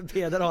som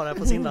Peder har här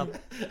på sin lapp.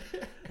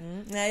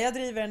 Nej, jag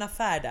driver en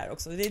affär där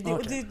också. Det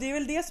är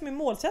väl det som är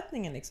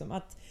målsättningen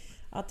liksom.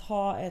 Att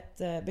ha ett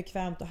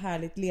bekvämt och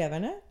härligt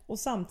leverne och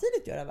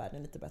samtidigt göra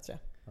världen lite bättre.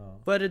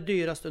 Vad är det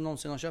dyraste du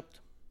någonsin har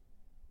köpt?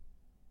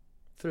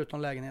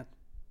 Förutom lägenhet.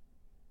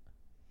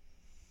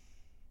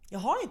 Jag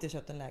har inte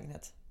köpt en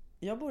lägenhet.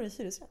 Jag bor i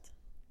hyresrätt.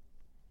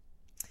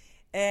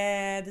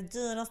 Det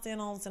dyraste jag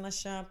någonsin har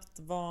köpt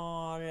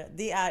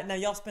det är när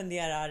jag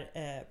spenderar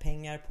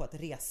pengar på att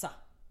resa.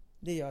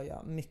 Det gör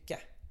jag mycket.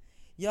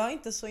 Jag är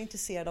inte så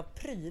intresserad av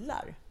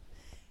prylar.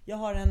 Jag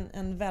har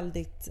en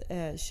väldigt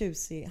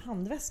tjusig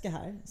handväska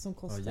här som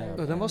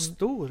kostar... den var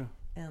stor.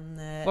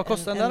 Vad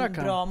kostar den där? En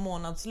bra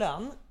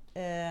månadslön.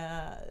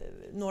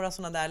 Några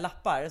sådana där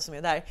lappar som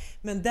är där.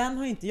 Men den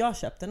har inte jag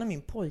köpt. Den har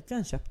min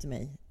pojkvän köpt till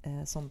mig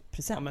som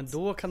present. Ja, men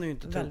då kan du ju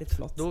inte väldigt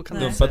flott.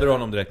 Dumpade du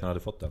honom direkt när du hade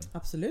fått den?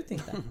 Absolut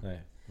inte.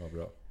 Nej, vad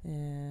bra.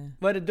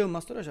 Vad är det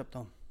dummaste du har köpt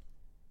då?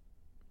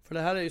 För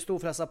det här är ju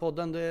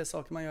Storfräsarpodden. Det är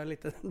saker man gör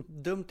lite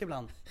dumt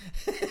ibland.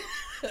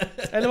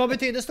 Eller vad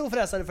betyder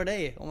storfräsare för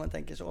dig, om man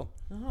tänker så?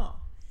 Jaha.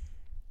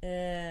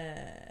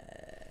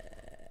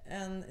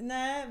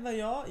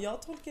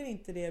 Jag tolkar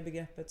inte det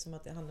begreppet som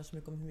att det handlar så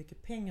mycket om hur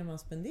mycket pengar man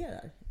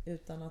spenderar,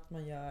 utan att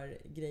man gör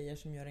grejer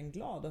som gör en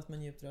glad och att man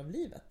njuter av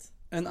livet.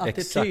 En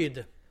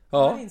attityd.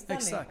 Ja,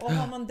 exakt. Och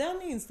har man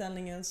den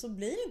inställningen så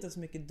blir det inte så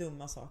mycket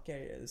dumma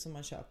saker som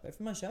man köper.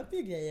 För man köper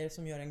ju grejer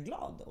som gör en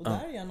glad. Och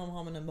därigenom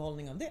har man en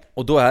behållning av det.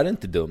 Och då är det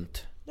inte dumt.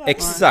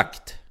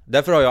 Exakt.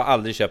 Därför har jag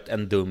aldrig köpt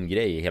en dum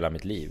grej i hela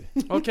mitt liv.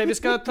 Okej,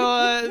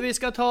 vi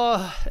ska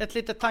ta ett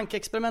litet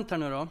tankeexperiment här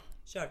nu då.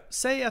 Kör.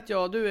 Säg att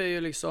du är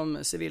ju liksom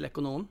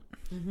civilekonom.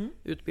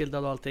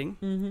 Utbildad och allting.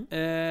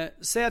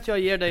 Säg att jag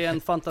ger dig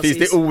en fantasi.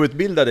 Finns det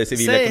outbildade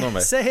civilekonomer?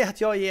 Säg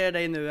att jag ger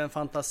dig nu en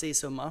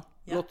fantasisumma.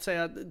 Låt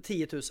säga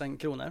 10 000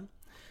 kronor.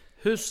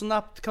 Hur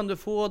snabbt kan du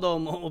få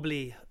dem att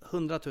bli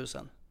 100 000?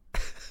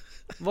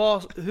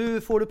 Hur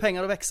får du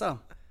pengar att växa?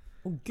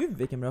 Gud,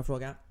 vilken bra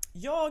fråga.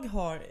 Jag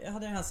hade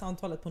det här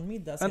samtalet på en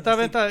middag.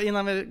 Vänta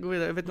innan vi går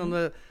vidare. Jag vet inte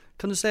om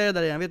kan du säga det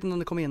där igen? Jag vet inte om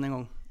det kom in en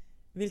gång.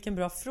 Vilken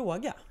bra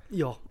fråga.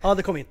 Ja,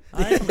 det kom in.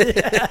 Okej.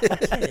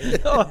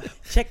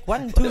 Check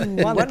 1, 2.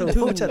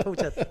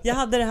 Fortsätt. Jag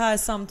hade det här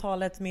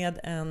samtalet med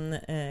en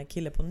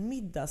kille på en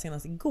middag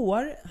senast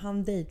igår.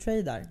 Han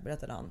daytradar,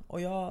 berättade han.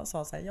 Och jag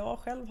sa så här,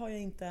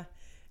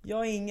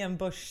 jag är ingen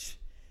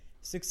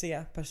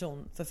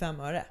börssuccéperson för 5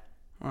 öre.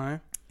 Nej.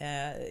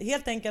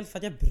 Helt enkelt för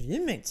att jag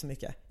bryr mig inte så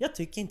mycket. Jag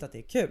tycker inte att det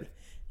är kul.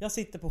 Jag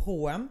sitter på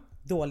H&M,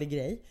 dålig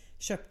grej.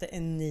 Köpte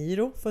en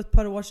Niro för ett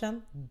par år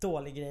sedan,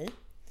 dålig grej.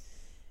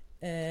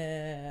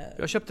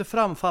 Jag köpte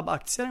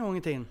Framfab-aktier en gång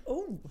i tiden.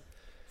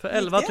 För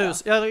 11 000.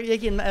 Jag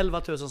gick in med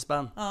 11 000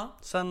 spänn.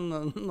 Sen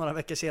några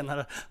veckor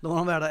senare, då var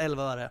de värda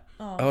 11 öre.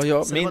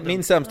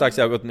 Min sämsta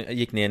aktie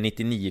gick ner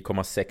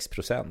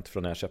 99,6%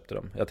 från när jag köpte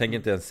dem. Jag tänker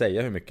inte ens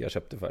säga hur mycket jag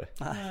köpte för.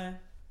 Nej.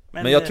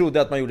 Men jag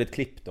trodde att man gjorde ett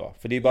klipp då.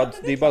 För det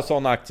är bara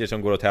sådana aktier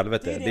som går åt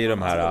helvete. Det är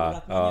de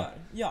här...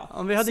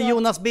 Om vi hade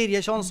Jonas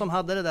Birgersson som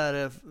hade det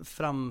där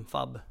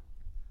Framfab.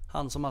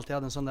 Han som alltid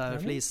hade en sån där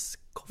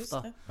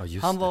fleecekofta.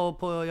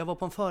 Jag var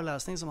på en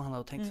föreläsning som han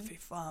hade och tänkte fy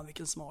fan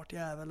vilken smart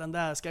jävel, den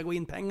där ska gå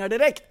in pengar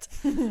direkt.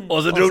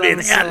 Och så drog det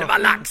in 11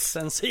 lax.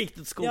 Sen så gick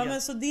det åt skogen. Ja,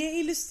 men så det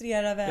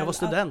illustrerar väl. Jag var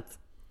student.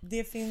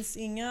 Det finns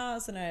inga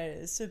såna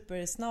här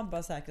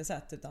supersnabba säkra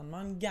sätt, utan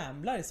man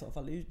gamblar i så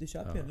fall. Du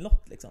köper ju en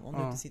lott liksom, om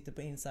du inte sitter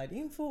på inside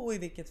info, och i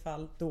vilket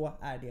fall då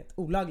är det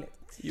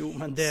olagligt. Jo,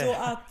 men det... Så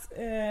att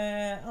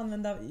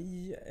använda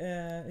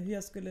hur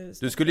jag skulle...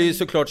 Du skulle ju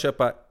såklart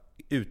köpa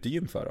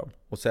utegym för dem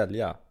och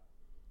sälja.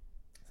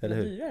 Eller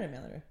hur? Dyrare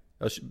menar du?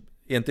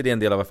 Är inte det en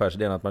del av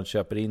affärsidén att man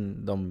köper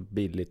in dem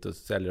billigt och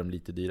säljer dem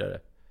lite dyrare?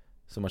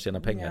 Så man tjänar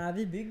pengar. Ja,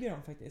 vi bygger dem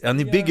faktiskt. Ja,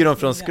 ni bygger dem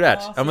från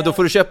scratch. Ja, men då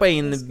får du köpa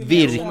in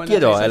virke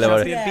då, eller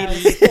vad det är?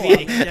 Billigt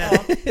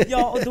virke.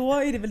 Ja, och då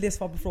är det väl det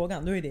svar på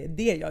frågan. Då är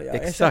det jag gör.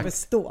 Jag köper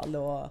stål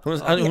och...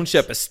 Hon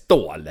köper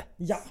stål.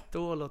 Ja.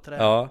 Stål och trä.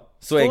 Ja,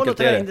 så enkelt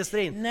är det.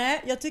 Industrin.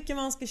 Nej, jag tycker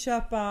man ska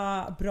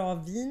köpa bra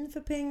vin för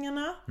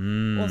pengarna.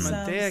 Och sen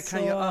men det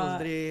kan ju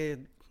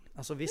aldrig...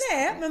 Alltså, visst.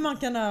 Nej, men man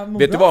kan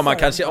vet du vad, man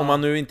kanske, om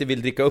man nu inte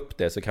vill dricka upp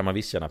det, så kan man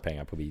visst tjäna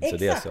pengar på vin. Exakt, så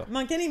det är så.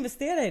 Man kan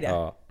investera i det.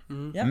 Ja.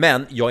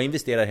 Men jag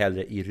investerar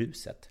hellre i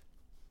ruset.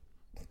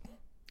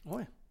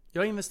 Oj,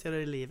 jag investerar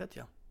i livet,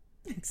 ja.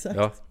 Exakt.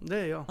 Ja. Det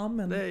är jag.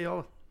 Amen. Det är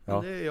jag.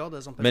 Ja. Det är jag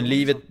det som person. Men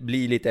livet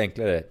blir lite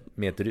enklare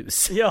med ett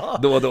rus. Ja.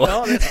 Då och då.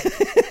 Ja,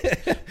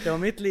 ja,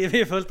 mitt liv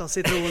är fullt av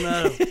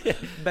citroner och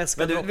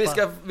beska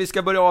droppar. Vi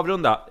ska börja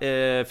avrunda,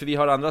 för vi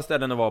har andra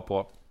ställen att vara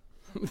på.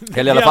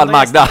 Eller i alla fall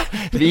Magda.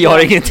 Vi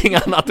har ingenting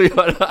annat att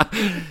göra.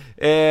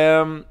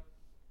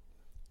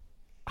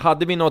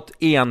 Hade vi något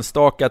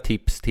enstaka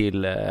tips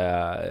till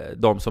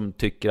de som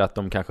tycker att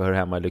de kanske hör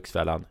hemma i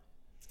Lyxfällan?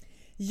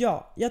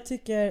 Ja, jag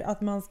tycker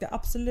att man ska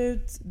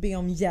absolut be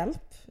om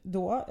hjälp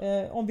då.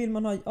 Om vill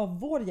man ha av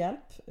vår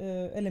hjälp,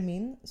 eller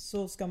min,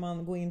 så ska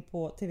man gå in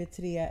på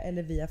TV3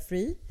 eller via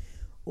Free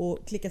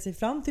och klicka sig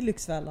fram till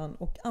Lyxfällan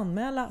och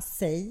anmäla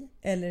sig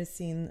eller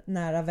sin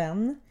nära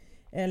vän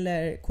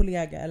eller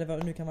kollega eller vad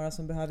det nu kan vara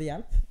som behöver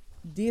hjälp.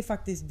 Det är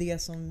faktiskt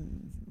det som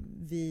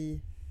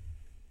vi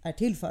är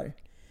till för.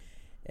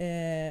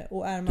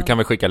 Och är man... Du kan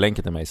väl skicka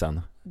länken till mig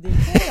sen? Det kan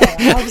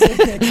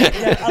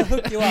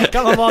jag.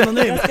 Kan man vara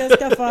anonym? Jag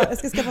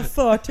ska skaffa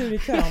förtur i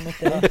kön åt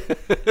dig.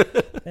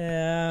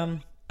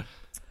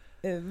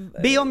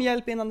 Be om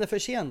hjälp innan det är för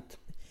sent.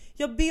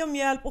 Jag ber om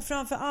hjälp, och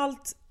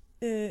framförallt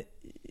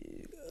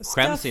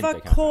skäms inte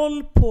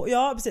koll på...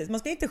 Ja, precis. Man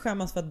ska inte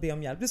skämmas för att be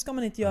om hjälp. Det ska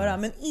man inte göra.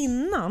 Men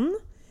innan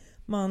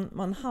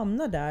man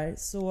hamnar där,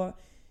 så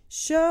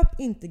köp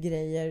inte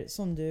grejer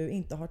som du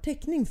inte har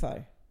täckning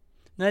för.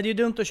 Nej, det är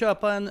dumt att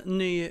köpa en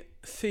ny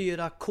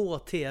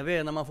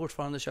 4K-TV när man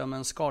fortfarande kör med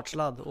en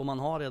SCART-sladd och man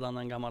har redan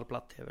en gammal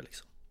platt-TV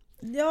liksom.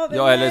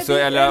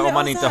 Eller om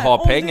man inte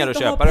har pengar att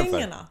köpa den för.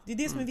 Det är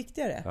det som är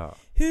viktigare. Ja.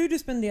 Hur du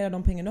spenderar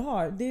de pengar du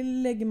har, det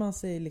lägger man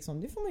sig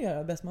liksom, det får man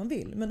göra bäst man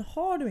vill. Men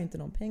har du inte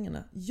de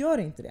pengarna, gör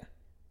inte det.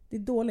 Det är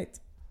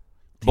dåligt.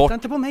 Titta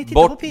inte på mig,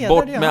 titta på Peder.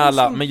 Bort med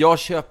alla, men jag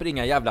köper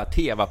inga jävla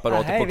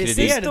TV-apparater på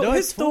kredit.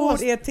 Hur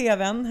stor är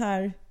TVn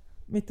här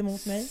mitt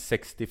emot mig?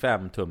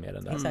 65 tum är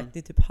den där. Exakt, det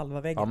är typ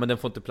halva väggen. Ja, men den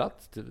får inte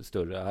plats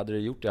större. Hade du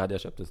gjort det hade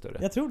jag köpt en större.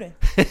 Jag tror det.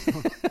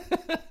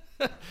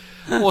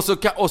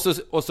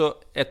 och så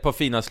ett par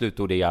fina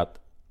slutord är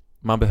att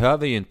man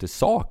behöver ju inte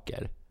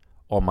saker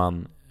om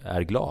man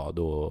är glad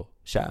och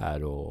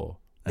kär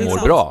och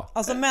mår bra.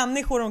 Alltså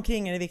människor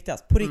omkring är det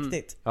viktigast, på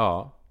riktigt.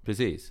 Ja,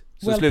 precis.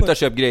 Så sluta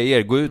köpa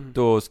grejer, gå ut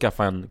och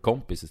skaffa en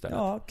kompis istället.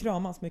 Ja,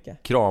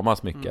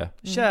 kramas mycket.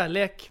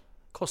 Kärlek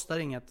kostar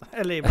inget.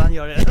 Eller ibland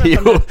gör det. Jo.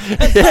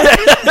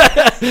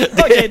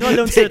 Okej, det var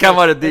dumt. Det kan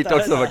vara dyrt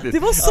också faktiskt. Det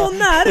var så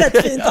nära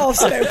ett fint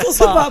avslut och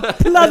så bara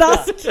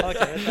pladask.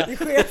 Det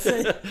sket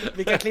sig.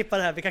 Vi kan klippa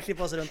det här, vi kan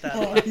klippa oss runt det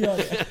här. Ja, gör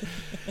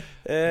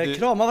det.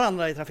 Krama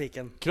varandra i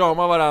trafiken.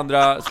 Krama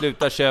varandra,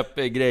 sluta köp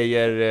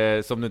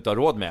grejer som du inte har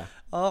råd med.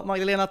 Ja,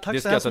 Magdalena,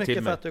 tack så hemskt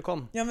mycket för att du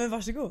kom. Ja, men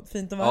varsågod,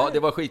 fint att vara här. Det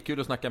var skitkul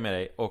att snacka med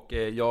dig. Och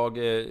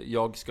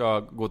jag ska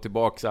gå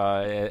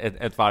tillbaka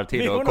ett varv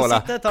till och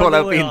kolla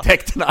upp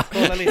intäkterna.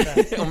 Kolla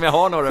lite. Om jag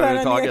har några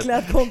överhuvudtaget.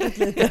 Klädkontot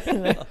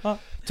lite.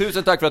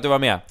 Tusen tack för att du var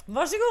med.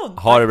 Varsågod.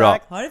 Ha det bra.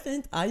 Ha det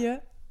fint, adjö.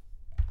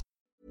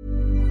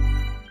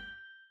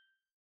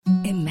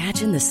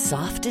 Imagine the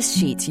softest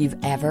sheets you've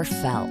ever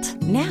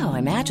felt. Now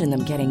imagine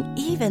them getting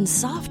even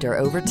softer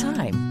over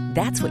time.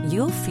 That's what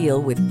you'll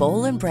feel with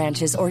Boll &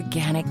 Branch's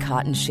organic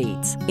cotton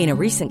sheets. In a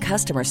recent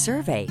customer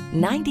survey,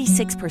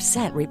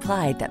 96%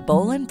 replied that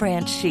Boll &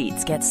 Branch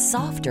sheets get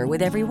softer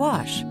with every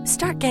wash.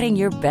 Start getting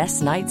your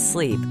best night's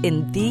sleep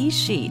in these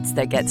sheets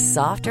that get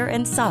softer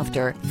and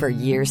softer for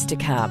years to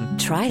come.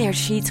 Try their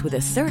sheets with a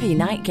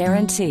 30-night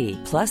guarantee.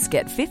 Plus,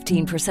 get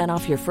 15%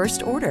 off your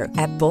first order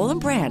at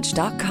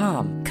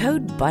bollandbranch.com.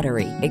 Code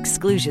BUTTERY.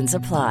 Exclusions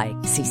apply.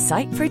 See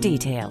site for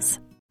details.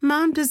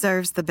 Mom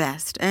deserves the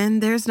best,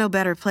 and there's no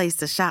better place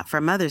to shop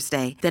for Mother's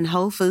Day than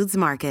Whole Foods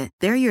Market.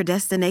 They're your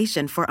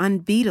destination for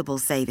unbeatable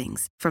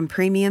savings, from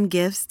premium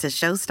gifts to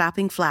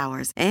show-stopping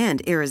flowers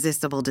and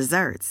irresistible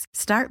desserts.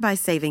 Start by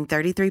saving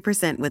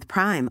 33% with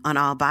Prime on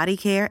all body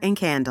care and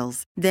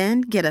candles.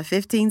 Then get a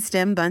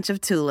 15-stem bunch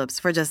of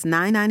tulips for just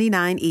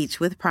 $9.99 each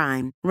with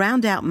Prime.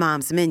 Round out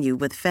Mom's menu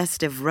with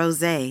festive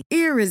rosé,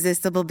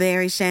 irresistible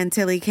berry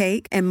chantilly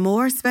cake, and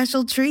more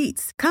special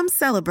treats. Come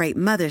celebrate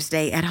Mother's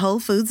Day at Whole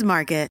Foods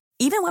Market.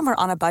 Even when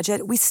we're on a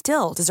budget, we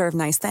still deserve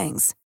nice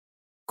things.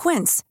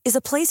 Quince is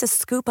a place to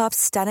scoop up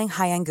stunning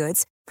high-end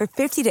goods for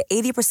 50 to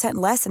 80%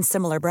 less than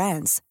similar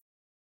brands.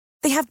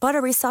 They have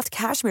buttery soft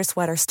cashmere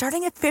sweaters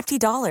starting at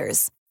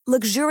 $50,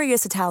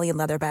 luxurious Italian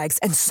leather bags,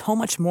 and so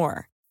much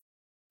more.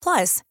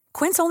 Plus,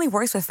 Quince only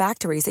works with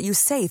factories that use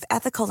safe,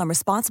 ethical, and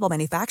responsible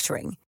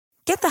manufacturing.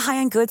 Get the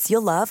high-end goods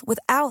you'll love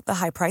without the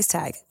high price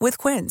tag with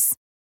Quince.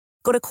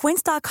 Go to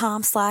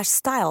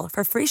quince.com/style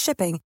for free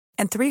shipping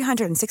and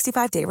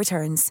 365-day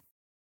returns.